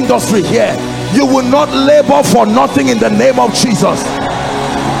of industry here, you will not labor for nothing in the name of Jesus.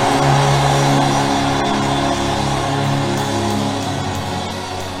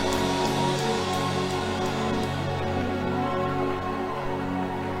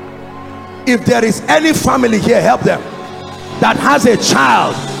 If there is any family here, help them, that has a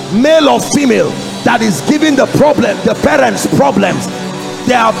child, male or female, that is giving the parents problems.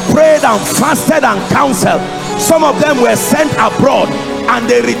 They have prayed and fasted and counseled. Some of them were sent abroad and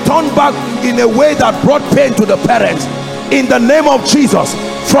they returned back in a way that brought pain to the parents. In the name of Jesus,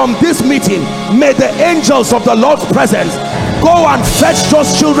 from this meeting, may the angels of the Lord's presence go and fetch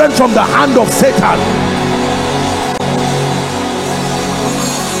those children from the hand of Satan.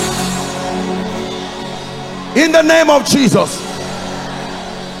 In the name of Jesus.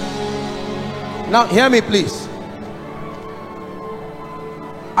 Now hear me, please.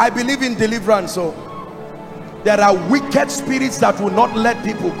 I believe in deliverance, so there are wicked spirits that will not let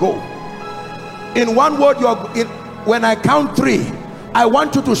people go. In one word, when I count 3, I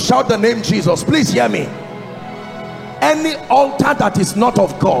want you to shout the name Jesus. Please hear me. Any altar that is not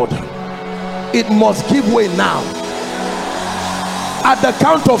of God, it must give way now. At the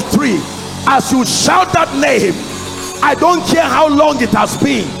count of 3, as you shout that name, I don't care how long it has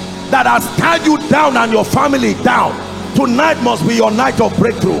been that has tied you down and your family down, tonight must be your night of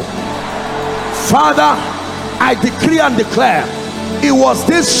breakthrough. Father, I decree and declare, it was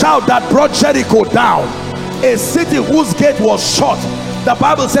this shout that brought Jericho down, a city whose gate was shut. The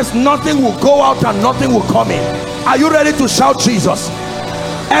Bible says nothing will go out and nothing will come in. Are you ready to shout Jesus?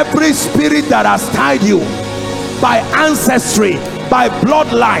 Every spirit that has tied you by ancestry, by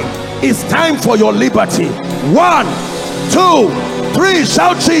bloodline, it's time for your liberty. 1, 2, 3,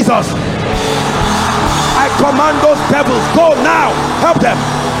 shout Jesus. I command those devils, go now. Help them.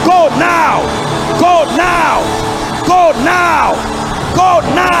 Go now. Go now. Go now. Go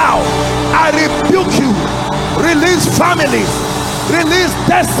now. I rebuke you. Release families. Release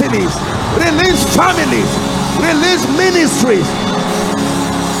destinies. Release families. Release ministries.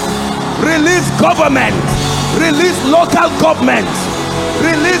 Release government. Release local governments.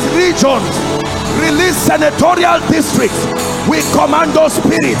 Release regions. Release senatorial districts. We command those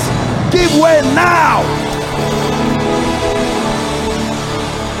spirits, give way now.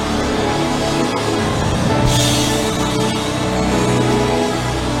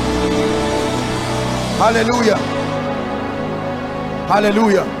 Hallelujah.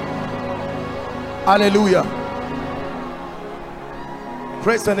 Hallelujah. Hallelujah.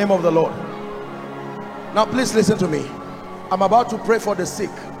 Praise the name of the Lord. Now please listen to me. I'm about to pray for the sick.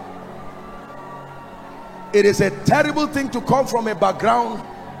 It is a terrible thing to come from a background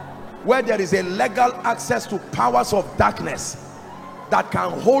where there is a legal access to powers of darkness that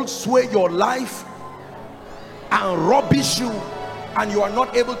can hold sway your life and rubbish you, and you are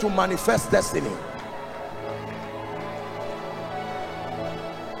not able to manifest destiny.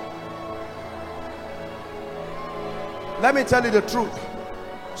 Let me tell you the truth.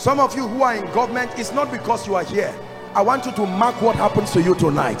 Some of you who are in government, it's not because you are here. I want you to mark what happens to you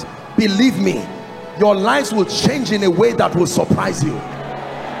tonight. Believe me, your lives will change in a way that will surprise you.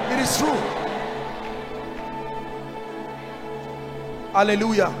 It is true.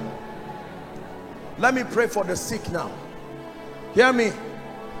 Hallelujah. Let me pray for the sick now. Hear me.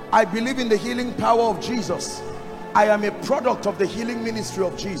 I believe in the healing power of Jesus. I am a product of the healing ministry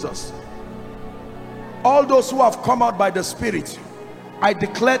of Jesus. All those who have come out by the Spirit, I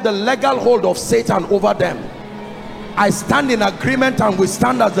declare the legal hold of Satan over them. I stand in agreement, and we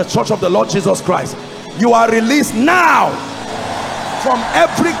stand as the church of the Lord Jesus Christ. You are released now from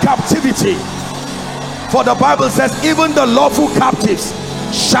every captivity. For the Bible says, even the lawful captives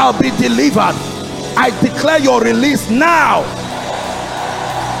shall be delivered. I declare your release now.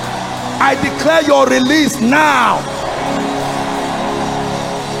 I declare your release now.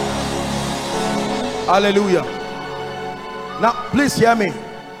 Hallelujah. Now please hear me.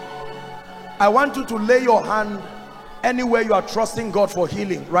 I want you to lay your hand anywhere you are trusting God for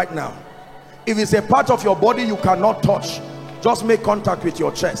healing right now. If it's a part of your body you cannot touch, just make contact with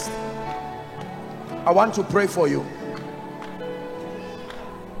your chest. I want to pray for you.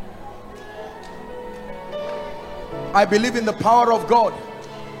 I believe in the power of God.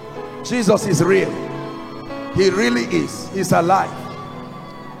 Jesus is real. He really is. He's alive.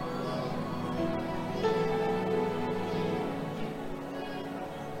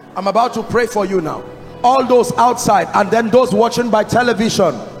 I'm about to pray for you now. All those outside, and then those watching by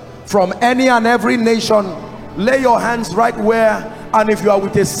television from any and every nation, lay your hands right where, and if you are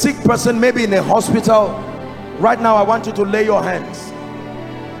with a sick person, maybe in a hospital, right now I want you to lay your hands.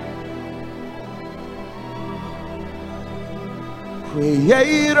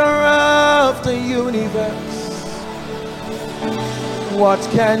 Creator of the universe, what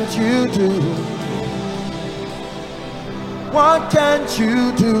can't you do? What can't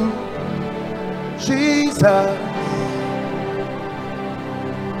you do, Jesus?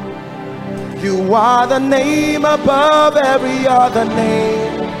 You are the name above every other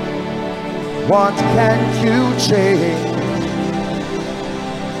name. What can't you change?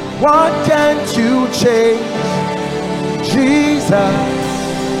 What can't you change, Jesus?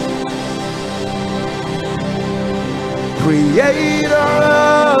 Creator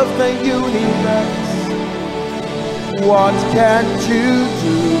of the universe, what can't you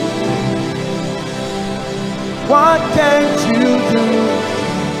do? What can't you do,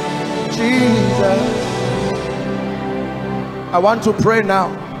 Jesus? I want to pray now.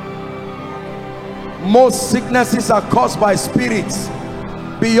 Most sicknesses are caused by spirits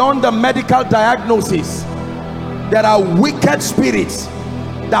beyond the medical diagnosis. There are wicked spirits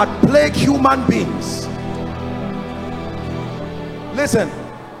that plague human beings. Listen,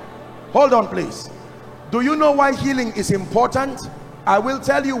 hold on please. Do you know why healing is important? I will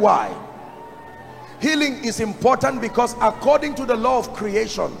tell you why. Healing is important because according to the law of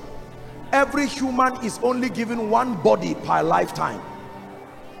creation, every human is only given one body per lifetime.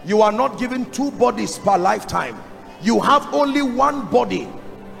 You are not given two bodies per lifetime. You have only one body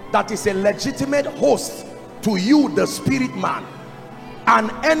that is a legitimate host to you, the spirit man.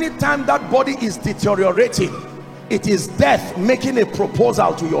 And anytime that body is deteriorating, it is death making a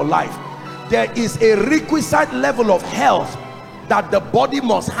proposal to your life. There is a requisite level of health that the body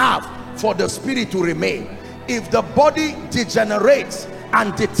must have for the spirit to remain. If the body degenerates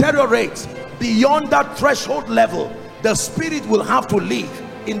and deteriorates beyond that threshold level, the spirit will have to leave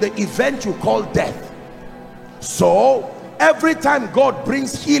in the event you call death. So every time God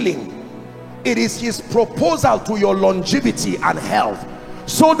brings healing, it is his proposal to your longevity and health,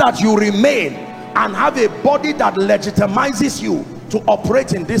 so that you remain and have a body that legitimizes you to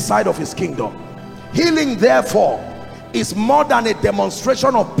operate in this side of his kingdom. Healing therefore is more than a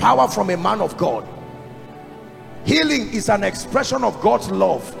demonstration of power from a man of God. Healing is an expression of God's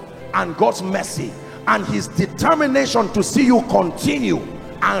love and God's mercy and his determination to see you continue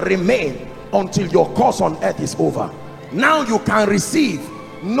and remain until your course on earth is over. Now you can receive,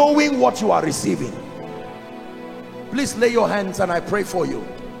 knowing what you are receiving. Please lay your hands and I pray for you.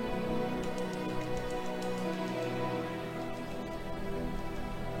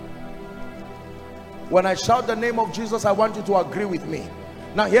 When I shout the name of Jesus, I want you to agree with me.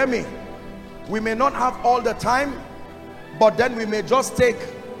 Now hear me. We may not have all the time, but then we may just take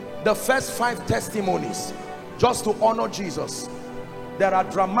the first 5 testimonies just to honor Jesus. There are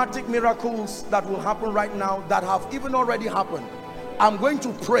dramatic miracles that will happen right now that have even already happened. I'm going to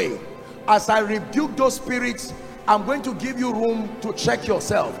pray. As I rebuke those spirits, I'm going to give you room to check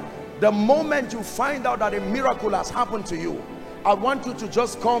yourself. The moment you find out that a miracle has happened to you, I want you to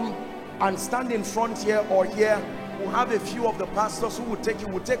just come and stand in front here or here. We'll have a few of the pastors who will take you.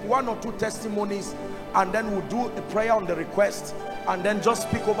 We'll take 1 or 2 testimonies and then we'll do a prayer on the request and then just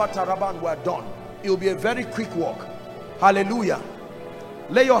speak over Taraba and we're done. It will be a very quick walk. Hallelujah.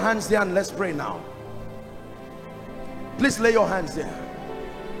 Lay your hands there and let's pray now. Please lay your hands there.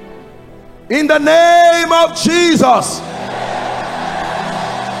 In the name of Jesus.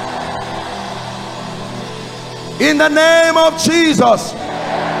 In the name of Jesus.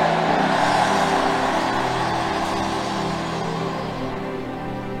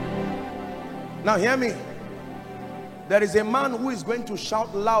 Now hear me. There is a man who is going to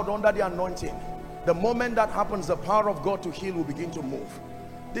shout loud under the anointing. The moment that happens, the power of God to heal will begin to move.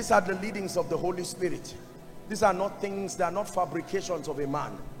 These are the leadings of the Holy Spirit. These are not things, they are not fabrications of a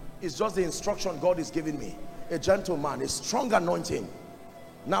man. It's just the instruction God is giving me. A gentleman, a strong anointing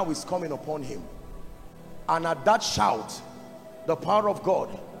now is coming upon him. And at that shout, the power of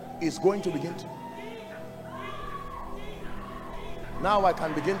God is going to begin to... Now I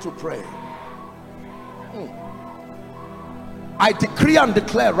can begin to pray. I decree and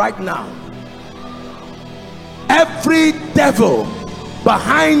declare right now, every devil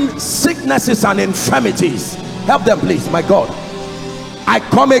behind sicknesses and infirmities, help them please, my God. I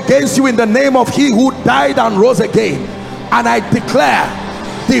come against you in the name of he who died and rose again, and I declare,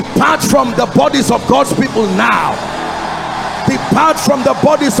 depart from the bodies of God's people now. Depart from the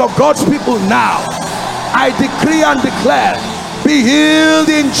bodies of God's people now. I decree and declare, be healed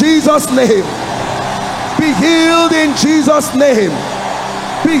in Jesus' name. Be healed in Jesus' name.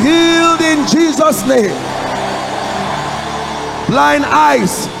 Be healed in Jesus' name. Blind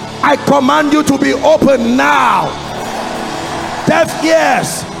eyes, I command you to be open now. Deaf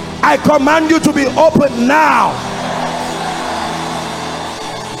ears, I command you to be open now.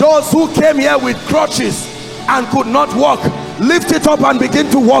 Those who came here with crutches and could not walk, lift it up and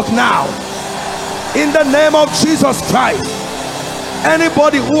begin to walk now. In the name of Jesus Christ.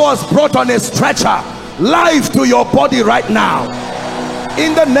 Anybody who was brought on a stretcher, life to your body right now.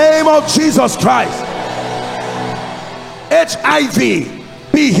 In the name of Jesus Christ.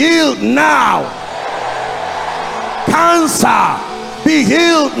 HIV, be healed now. Cancer, be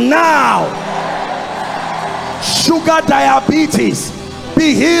healed now. Sugar diabetes,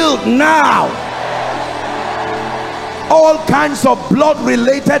 be healed now. All kinds of blood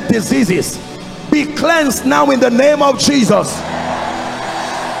related diseases, be cleansed now in the name of Jesus.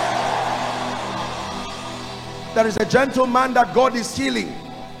 There is a gentleman that God is healing.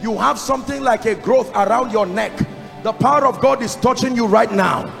 You have something like a growth around your neck. The power of God is touching you right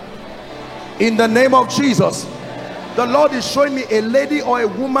now. In the name of Jesus. The Lord is showing me a lady or a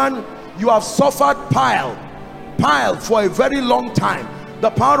woman, you have suffered pile for a very long time. The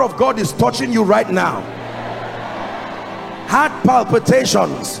power of God is touching you right now. Heart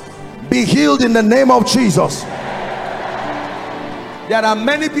palpitations, be healed in the name of Jesus. There are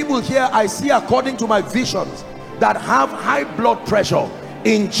many people here I see, according to my visions, that have high blood pressure.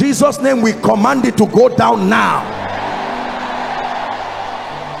 In Jesus' name we command it to go down now.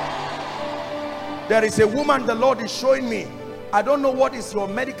 There is a woman the Lord is showing me. I don't know what is your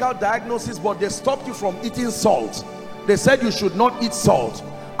medical diagnosis, but they stopped you from eating salt. They said you should not eat salt.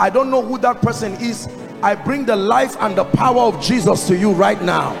 I don't know who that person is. I bring the life and the power of Jesus to you right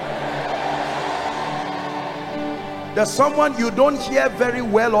now. There's someone you don't hear very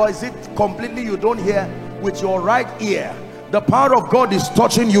well, or is it completely you don't hear with your right ear? The power of God is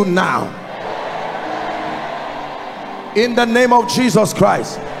touching you now. In the name of Jesus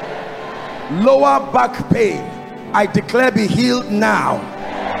Christ. Lower back pain, I declare, be healed now.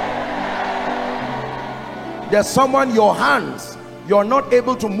 There's someone, your hands, you're not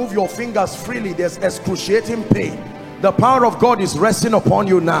able to move your fingers freely. There's excruciating pain. The power of God is resting upon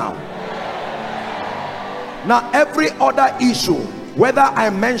you now. Now every other issue, whether I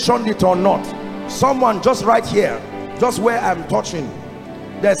mentioned it or not, someone just right here, just where I'm touching,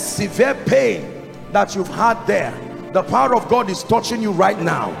 there's severe pain that you've had there. The power of God is touching you right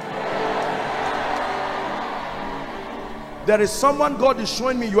now. There is someone God is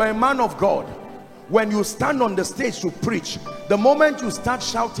showing me, you are a man of God. When you stand on the stage to preach, the moment you start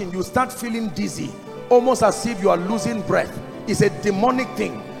shouting, you start feeling dizzy, almost as if you are losing breath. It's a demonic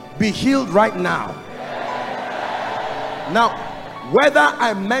thing. Be healed right now. Now, whether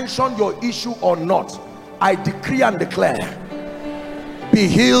I mention your issue or not, I decree and declare, be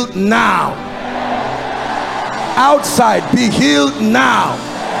healed now. Outside, be healed now.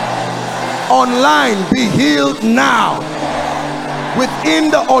 Online, be healed now. Within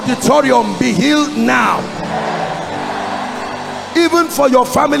the auditorium, be healed now. Even for your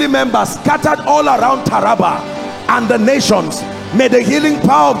family members scattered all around Taraba and the nations, may the healing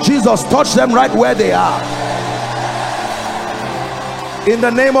power of Jesus touch them right where they are. In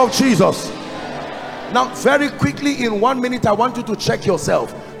the name of Jesus. Now very quickly, in 1 minute, I want you to check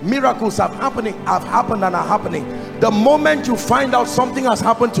yourself. Miracles have happened and are happening. The moment you find out something has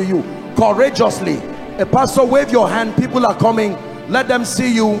happened to you, courageously, a pastor, wave your hand. People are coming. Let them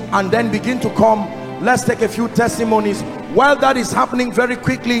see you and then begin to come. Let's take a few testimonies. While that is happening, very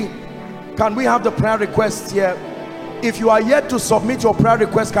quickly, can we have the prayer requests here? If you are yet to submit your prayer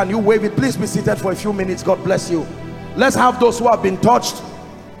request, can you wave it? Please be seated for a few minutes. God bless you. Let's have those who have been touched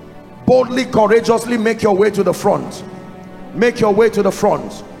boldly, courageously make your way to the front. Make your way to the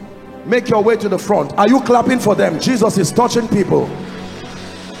front. Make your way to the front. Are you clapping for them? Jesus is touching people.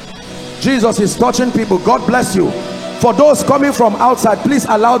 Jesus is touching people. God bless you. For those coming from outside, please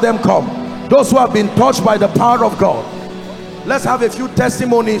allow them come. Those who have been touched by the power of God. Let's have a few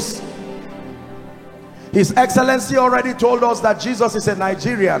testimonies. His Excellency already told us that Jesus is a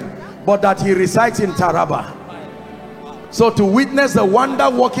Nigerian, but that he resides in Taraba. So to witness the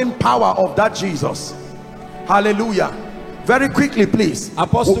wonder-working power of that Jesus. Hallelujah. Very quickly, please.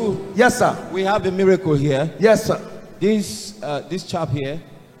 Apostle. Yes, sir. We have a miracle here. Yes, sir. This chap here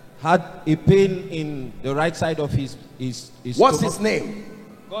had a pain in the right side of his What's stomach. his name?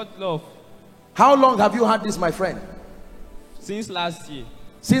 God love. How long have you had this, my friend? Since last year.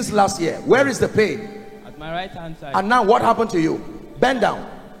 Since last year. Where is the pain? At my right hand side. And now what happened to you? Bend down.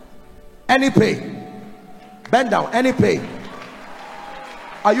 Any pain? Bend down. Any pain?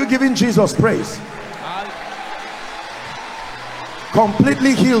 Are you giving Jesus praise?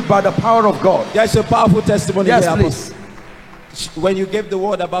 Completely healed by the power of God. There's a powerful testimony yes, here. Please. When you gave the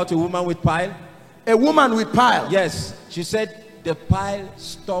word about a woman with pile. A woman with pile? Yes. She said the pile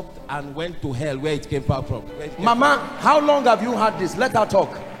stopped and went to hell where it came from. Mama, how long have you had this? Let her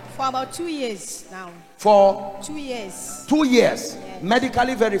talk. For about 2 years now. For 2 years. 2 years. Yes.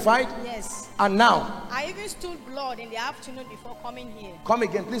 Medically verified? Yes. And now? I even stood blood in the afternoon before coming here. Come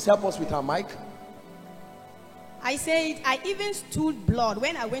again. Please help us with our mic. I said I even stood blood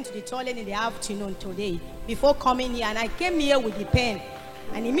when I went to the toilet in the afternoon today before coming here, and I came here with the pen,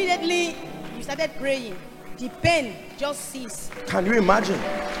 and immediately you started praying. The pen just ceased. Can you imagine?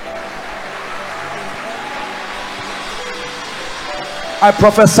 I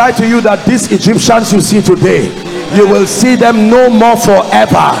prophesy to you that these Egyptians you see today, you will see them no more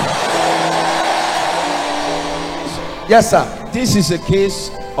forever. Yes, sir. This is a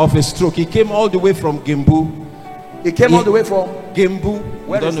case of a stroke. He came all the way from Gimbu. He came all the way from Gimbu.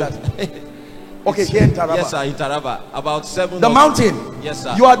 Where is that? Okay, here in Taraba. Yes, sir, in Taraba. About 7. The mountain. Yes,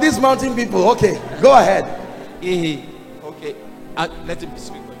 sir. You are these mountain people. Okay, go ahead. Okay. Let him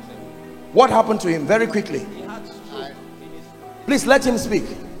speak for himself. What happened to him? Very quickly. He had stroke. Please let him speak.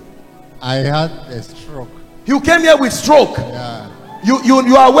 I had a stroke. You came here with stroke. Yeah.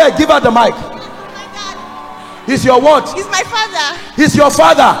 You are aware. Give her the mic. He's your what? He's my father. He's your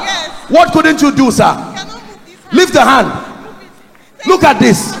father. Yes. What couldn't you do, sir? Cannot move this hand. Lift the hand. Look at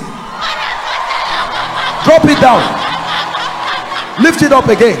this. Drop it down. Lift it up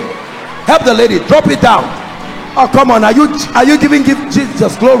again. Help the lady. Drop it down. Oh, come on. Are you giving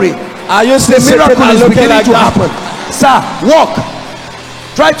Jesus glory? Are you The miracle is beginning like to that? happen. Sir, walk.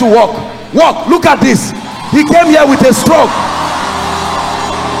 Try to walk. Walk. Look at this. He came here with a stroke.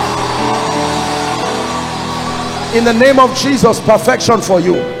 In the name of Jesus, perfection for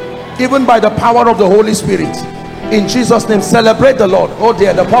you, even by the power of the Holy Spirit. In Jesus' name, celebrate the Lord. Oh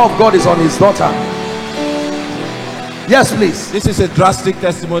dear, the power of God is on his daughter. Yes, please. This is a drastic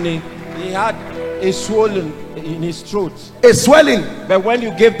testimony. He had a swollen in his throat. A swelling. But when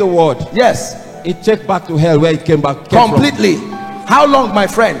you gave the word, yes, it checked back to hell where it came completely. How long, my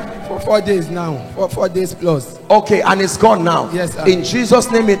friend? For 4 days now. For 4 days plus. Okay, and it's gone now. Yes, sir. In Jesus'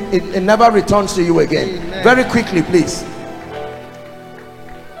 name, it never returns to you again. Amen. Very quickly, please.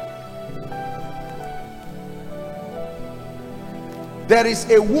 There is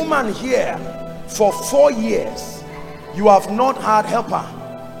a woman here for 4 years. You have not had helper.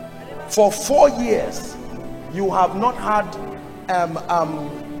 For 4 years, you have not had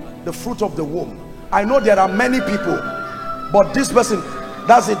the fruit of the womb. I know there are many people, but this person,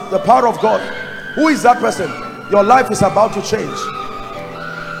 that's it, the power of God. Who is that person? Your life is about to change.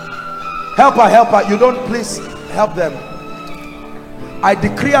 Help her. You don't, please help them. I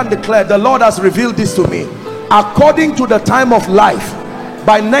decree and declare, the Lord has revealed this to me. According to the time of life,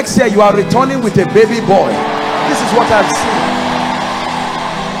 by next year you are returning with a baby boy. This is what I've seen.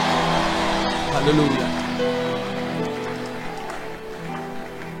 Hallelujah.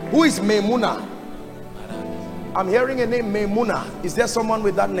 Who is Maimuna? I'm hearing a name, Maimuna. Is there someone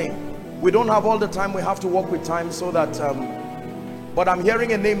with that name? We don't have all the time. We have to work with time so that but I'm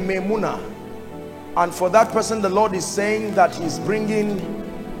hearing a name, Maimuna, and for that person the Lord is saying that he's bringing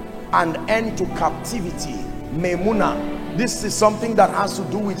an end to captivity. Maimuna, this is something that has to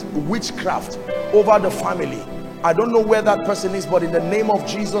do with witchcraft over the family. I don't know where that person is, but in the name of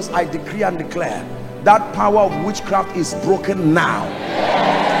Jesus I decree and declare that power of witchcraft is broken now.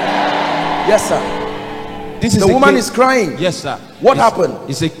 Yes, sir. This is the woman is crying. Yes, sir. What happened?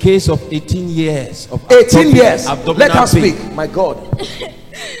 It's a case of 18 years of 18 years. abdominal Let her pain. speak. My God.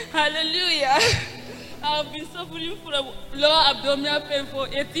 Hallelujah. I've been suffering from lower abdominal pain for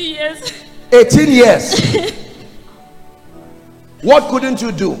 18 years. 18 years. What couldn't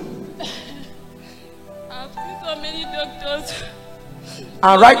you do? I've seen so many doctors.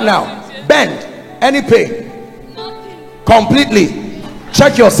 And right now, bend. Any pain? Nothing. Completely.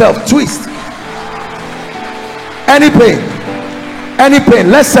 Check yourself. Twist. Any pain? Any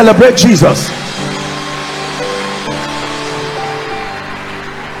pain? Let's celebrate Jesus.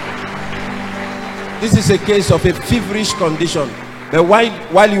 This is a case of a feverish condition. But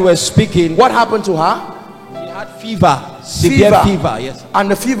while you were speaking, What happened to her? she had fever, severe fever. Yes. And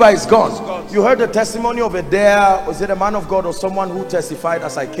the fever is gone. You heard the testimony of was it a man of God or someone who testified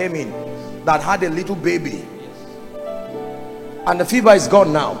as I came in, that had a little baby, and the fever is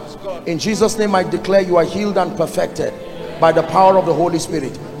gone now. In Jesus' name I declare you are healed and perfected by the power of the Holy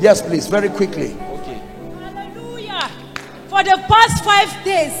Spirit. Yes, please, very quickly. Okay. Hallelujah. For the past 5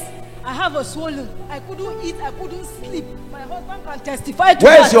 days, I have a swollen. I couldn't eat, I couldn't sleep. My husband can testify to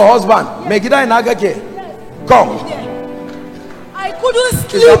Where that. is your husband? Megida and Agake. Come. Yeah. I couldn't Is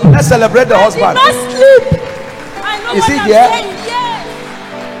sleep. that- Let's celebrate the I husband. did not sleep. I know Is what he I'm here? saying. Yes.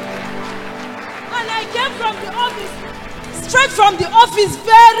 And I came from the office, straight from the office,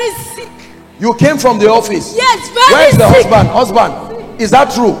 very sick. You came from the office. Yes, very Where is the sick. husband? Husband, is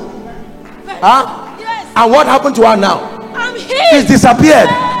that true? Huh? Yes. And what happened to her now? I'm He's healed. disappeared.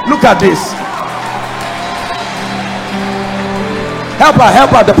 Look at this. Help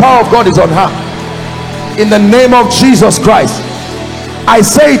her. The power of God is on her. In the name of Jesus Christ. I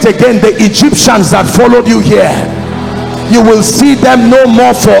say it again, the Egyptians that followed you here, you will see them no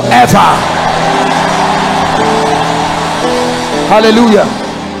more forever. Hallelujah.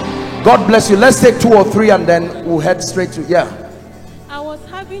 God bless you. Let's take 2 or 3 and then we'll head straight to I was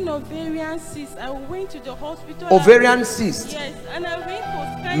having ovarian cyst. I went to the hospital. ovarian cyst. Yes, and I went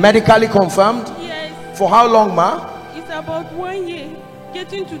for scan. Medically confirmed. Yes, For how long, ma? it's about 1 year,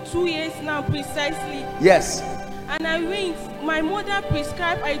 getting to 2 years now precisely. Yes. And I went. My mother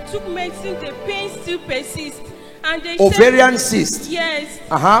prescribed. I took medicine. The pain still persists. And they Ovarian said, cyst. yes,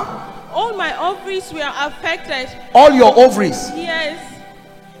 All my ovaries were affected. All your ovaries. Yes.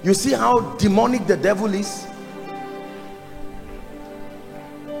 You see how demonic the devil is?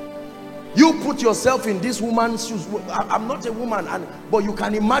 You put yourself in this woman's shoes. I'm not a woman, but you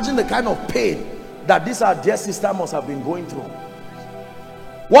can imagine the kind of pain that this our dear sister must have been going through.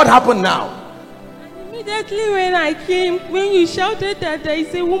 What happened now? Immediately when I came, when you shouted that there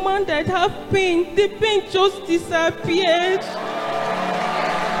is a woman that have pain, the pain just disappeared.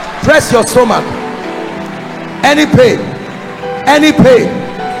 Press your stomach. Any pain. Any pain.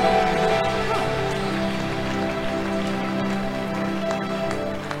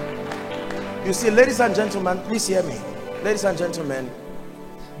 You see, ladies and gentlemen, please hear me. Ladies and gentlemen,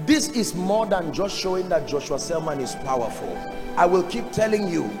 this is more than just showing that Joshua Selman is powerful. I will keep telling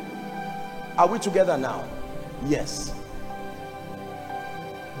you. Are we together now? Yes.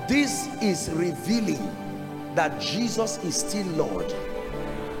 This is revealing that Jesus is still Lord,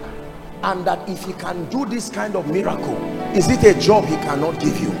 and that if he can do this kind of miracle, is it a job he cannot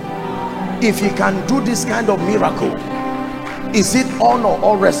give you? If he can do this kind of miracle, is it honor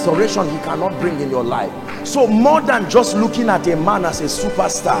or restoration he cannot bring in your life? So more than just looking at a man as a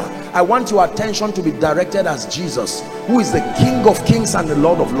superstar, I want your attention to be directed as Jesus, who is the King of Kings and the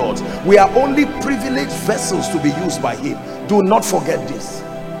Lord of Lords. We are only privileged vessels to be used by him. Do not forget this.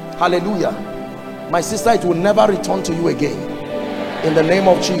 Hallelujah. My sister, it will never return to you again, in the name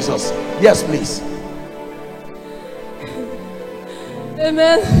of Jesus. Yes, please.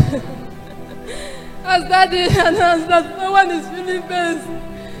 Amen. As Daddy announced that no one is feeling best.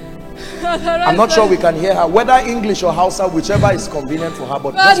 I'm not sure we can hear her, whether English or Hausa, whichever is convenient for her.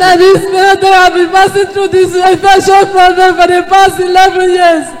 But Father, this mother have been passing through this infection problem for the past 11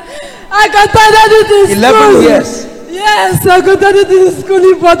 years. I continued it in 11 school. years. Yes, I continued it in school,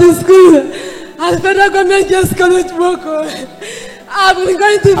 in boarding school. And federal government just couldn't work. I've been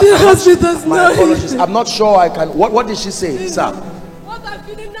going to the hospitals My now. apologies. I'm not sure I can. What did she say, sir? What I'm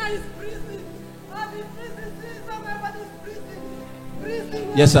feeling now is breathing. I've been breathing since my body's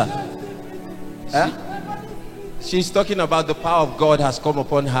breathing. Yes, sir. Eh? She's talking about the power of God has come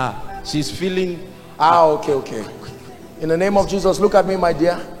upon her. She's feeling. Okay. In the name of Jesus, look at me, my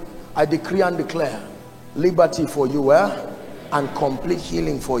dear. I decree and declare liberty for you, and complete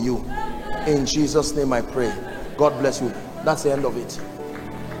healing for you. In Jesus' name I pray. God bless you. That's the end of it.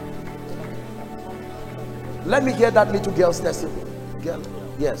 Let me hear that little girl's testimony. Girl,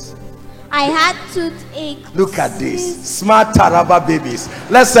 yes. I had toothache. Look at this. Smart Taraba babies.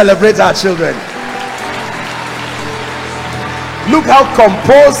 Let's celebrate our children. Look how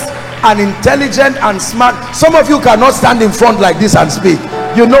composed and intelligent and smart. Some of you cannot stand in front like this and speak.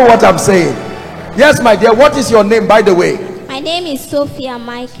 You know what I'm saying. Yes, my dear. What is your name, by the way? My name is Sophia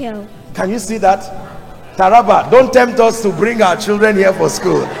Michael. Can you see that? Taraba, don't tempt us to bring our children here for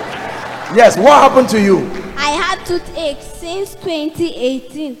school. Yes, what happened to you? I had toothache since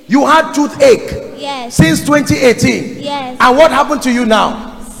 2018. You had toothache? Yes. Since 2018? Yes. And what happened to you now?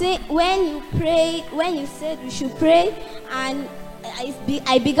 When you said we should pray, and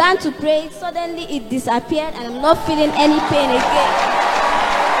I began to pray, suddenly it disappeared and I'm not feeling any pain again.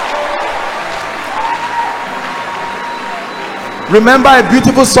 Remember a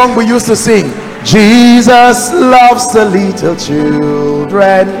beautiful song we used to sing? Jesus loves the little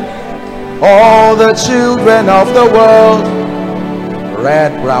children, all the children of the world,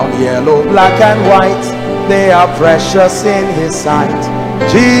 red, brown, yellow, black and white, they are precious in his sight.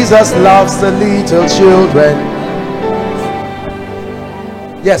 Jesus loves the little children.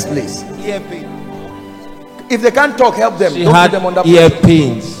 Yes, please. Ear pain. If they can't talk, help them. She Don't had put them under ear pressure.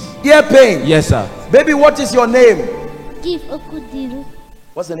 pains. Ear pain. Yes, sir. Baby, what is your name? Give Okudiru.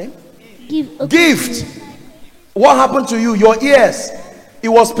 What's the name? Give Okudiru. Gift. What happened to you? Your ears. It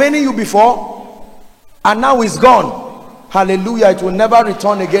was paining you before, and now it's gone. Hallelujah. It will never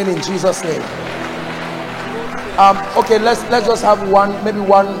return again in Jesus' name. Okay, let's just have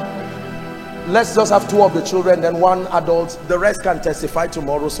let's just have two of the children, then one adult. The rest can testify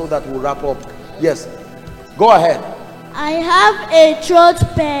tomorrow so that we'll wrap up. Yes, go ahead. I have a throat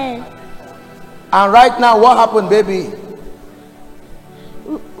pain. And right now, what happened, baby?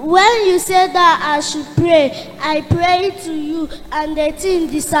 When you said that I should pray, I prayed to you and the thing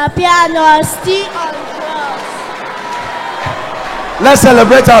disappeared and I was still on drugs. Let's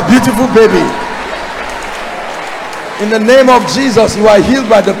celebrate our beautiful baby. In the name of Jesus, you are healed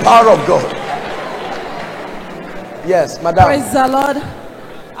by the power of God. Yes, madam. Praise the Lord.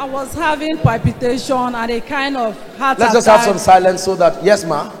 I was having palpitation and a kind of heart attack. Let's just have some silence so that, yes,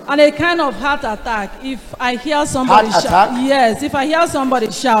 ma. And a kind of heart attack. If I hear somebody Heart shout, attack? yes, if I hear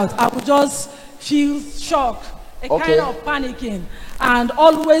somebody shout, I would just feel shock, Okay. kind of panicking, and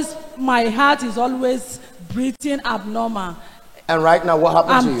always my heart is always breathing abnormal. And right now, what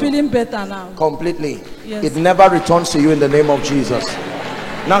happened to you? I'm feeling better now. Completely. Yes. It never returns to you in the name of Jesus.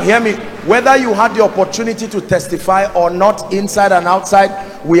 Now hear me. Whether you had the opportunity to testify or not, inside and outside,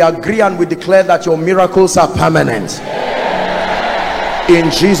 we agree and we declare that your miracles are permanent.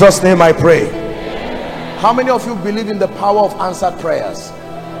 In Jesus' name I pray. How many of you believe in the power of answered prayers?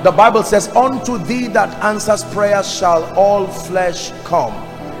 The Bible says, unto thee that answers prayers shall all flesh come.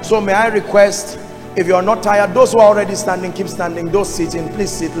 So may I request, if you are not tired, those who are already standing, keep standing. Those sitting,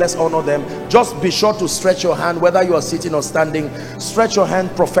 please sit. Let's honor them. Just be sure to stretch your hand, whether you are sitting or standing. Stretch your hand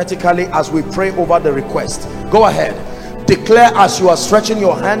prophetically as we pray over the request. Go ahead. Declare as you are stretching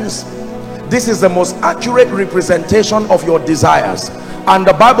your hands. This is the most accurate representation of your desires. And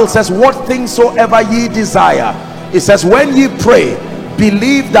the Bible says, what things soever ye desire. It says, when ye pray,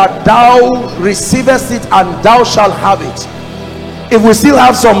 believe that thou receivest it and thou shalt have it. If we still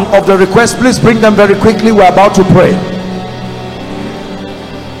have some of the requests, please bring them very quickly. We're about to pray.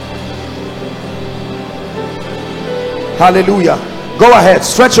 Hallelujah. Go ahead,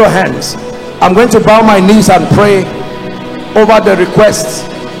 stretch your hands. I'm going to bow my knees and pray over the requests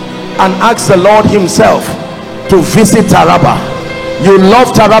and ask the Lord himself to visit Taraba. You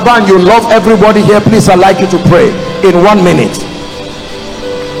love Taraba and you love everybody here. Please, I'd like you to pray in 1 minute.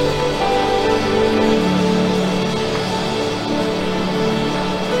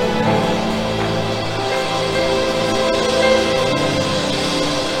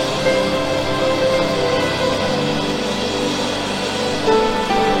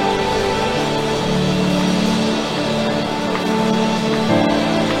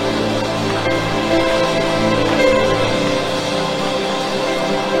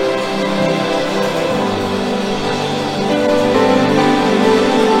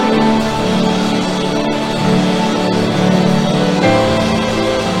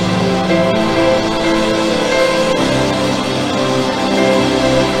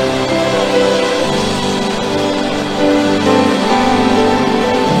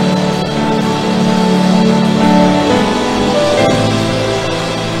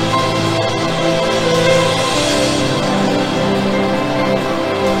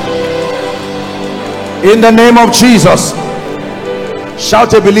 In the name of Jesus,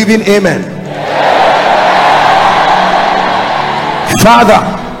 shout a believing amen. Father,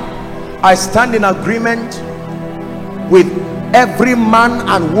 I stand in agreement with every man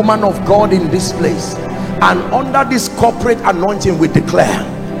and woman of God in this place, and under this corporate anointing, we declare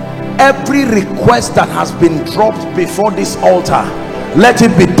every request that has been dropped before this altar, let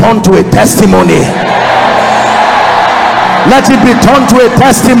it be turned to a testimony. Let it be turned to a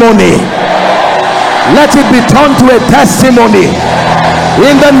testimony. Let it be turned to a testimony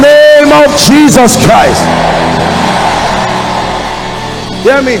in the name of Jesus Christ.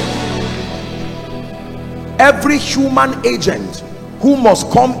 Hear me. Every human agent who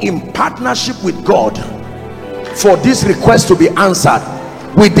must come in partnership with God for this request to be answered,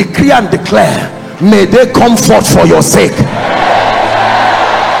 we decree and declare, may they come forth for your sake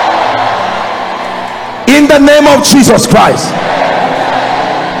in the name of Jesus Christ.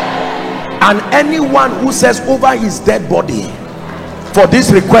 And anyone who says over his dead body for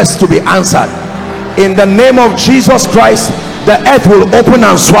this request to be answered, in the name of Jesus Christ, the earth will open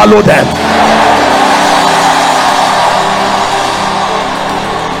and swallow them.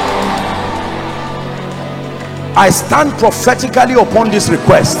 I stand prophetically upon this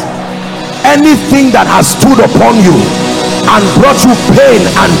request. Anything that has stood upon you and brought you pain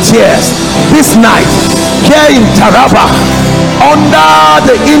and tears this night here in Taraba, under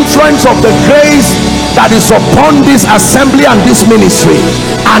the influence of the grace that is upon this assembly and this ministry,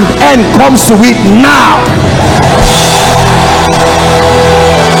 and end comes to it now.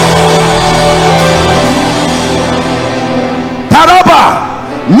 Taraba,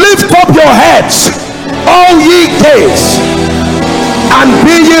 lift up your heads, all ye gates, and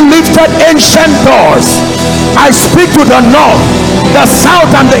be ye lifted, ancient doors. I speak to the north, the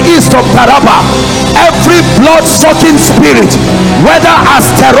south, and the east of Taraba. Every blood-sucking spirit, whether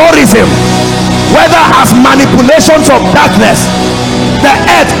as terrorism, whether as manipulations of darkness, the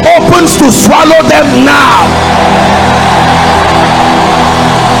earth opens to swallow them now.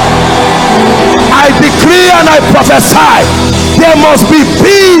 I decree and I prophesy, there must be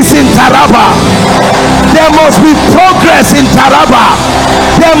peace in Taraba. There must be progress in Taraba.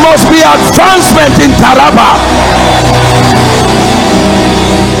 There must be advancement in Taraba.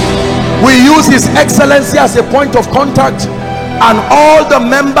 We use His Excellency as a point of contact, and all the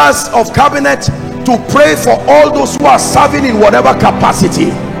members of cabinet, to pray for all those who are serving in whatever capacity.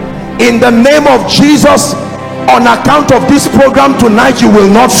 In the name of Jesus, on account of this program tonight, you will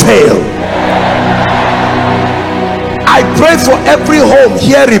not fail. I pray for every home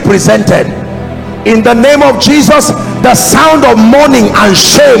here represented. In the name of Jesus, the sound of mourning and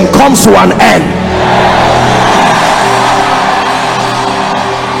shame comes to an end.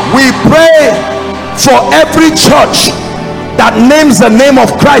 We pray for every church that names the name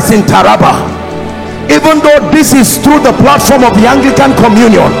of Christ in Taraba. Even though this is through the platform of the Anglican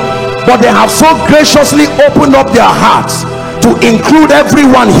Communion, but they have so graciously opened up their hearts to include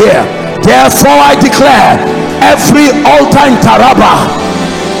everyone here. Therefore I declare, every altar in Taraba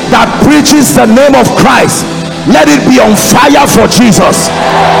that preaches the name of Christ, let it be on fire for Jesus.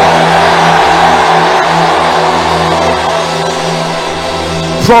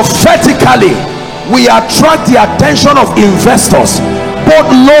 Prophetically, we attract the attention of investors, both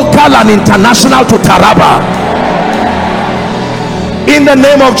local and international, to Taraba. In the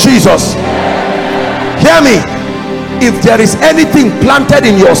name of Jesus. Hear me. If there is anything planted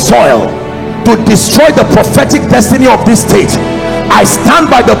in your soil to destroy the prophetic destiny of this state, I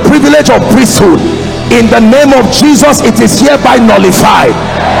stand by the privilege of priesthood. In the name of Jesus, it is hereby nullified.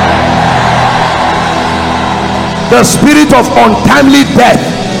 The spirit of untimely death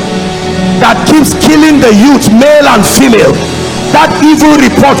that keeps killing the youth, male and female, that evil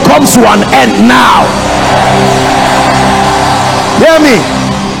report comes to an end now. Hear me.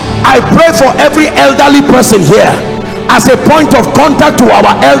 I pray for every elderly person here as a point of contact to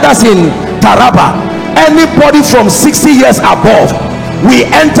our elders in Taraba. Anybody from 60 years above, we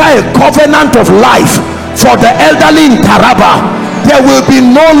enter a covenant of life for the elderly in Taraba. There will be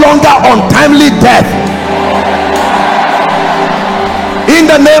no longer untimely death. In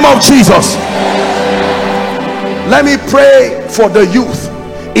the name of Jesus. Let me pray for the youth.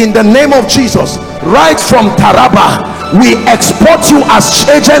 In the name of Jesus, right from Taraba, we export you as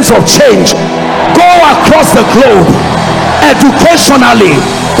agents of change. Go across the globe, educationally,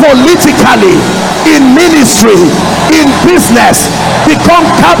 politically, in ministry, in business, become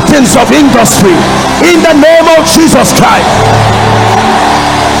captains of industry. In the name of Jesus Christ.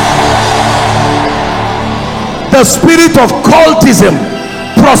 The spirit of cultism,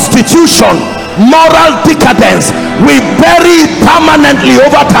 prostitution, moral decadence, we bury it permanently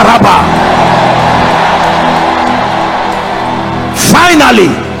over Taraba. Finally,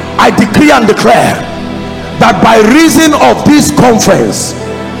 I decree and declare that by reason of this conference,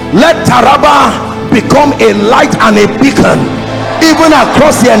 let Taraba become a light and a beacon even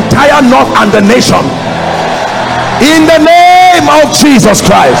across the entire north and the nation, in the name of Jesus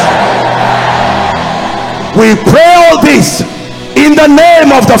Christ. We pray all this in the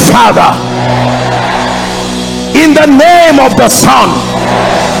name of the Father, in the name of the Son,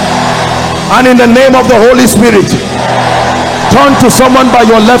 and in the name of the Holy Spirit. Turn to someone by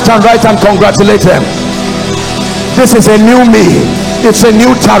your left and right and congratulate them. This is a new me. It's a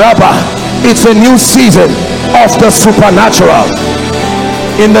new Taraba. It's a new season of the supernatural,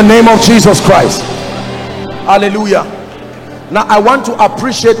 in the name of Jesus Christ. Hallelujah. Now I want to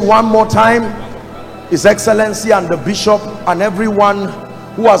appreciate one more time His Excellency and the Bishop and everyone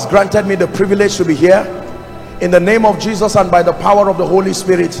who has granted me the privilege to be here. In the name of Jesus and by the power of the Holy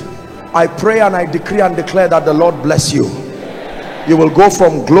Spirit, I pray and I decree and declare that the Lord bless you. You will go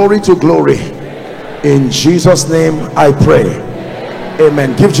from glory to glory. In Jesus' name I pray.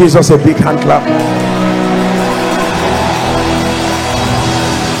 Amen. Give Jesus a big hand clap.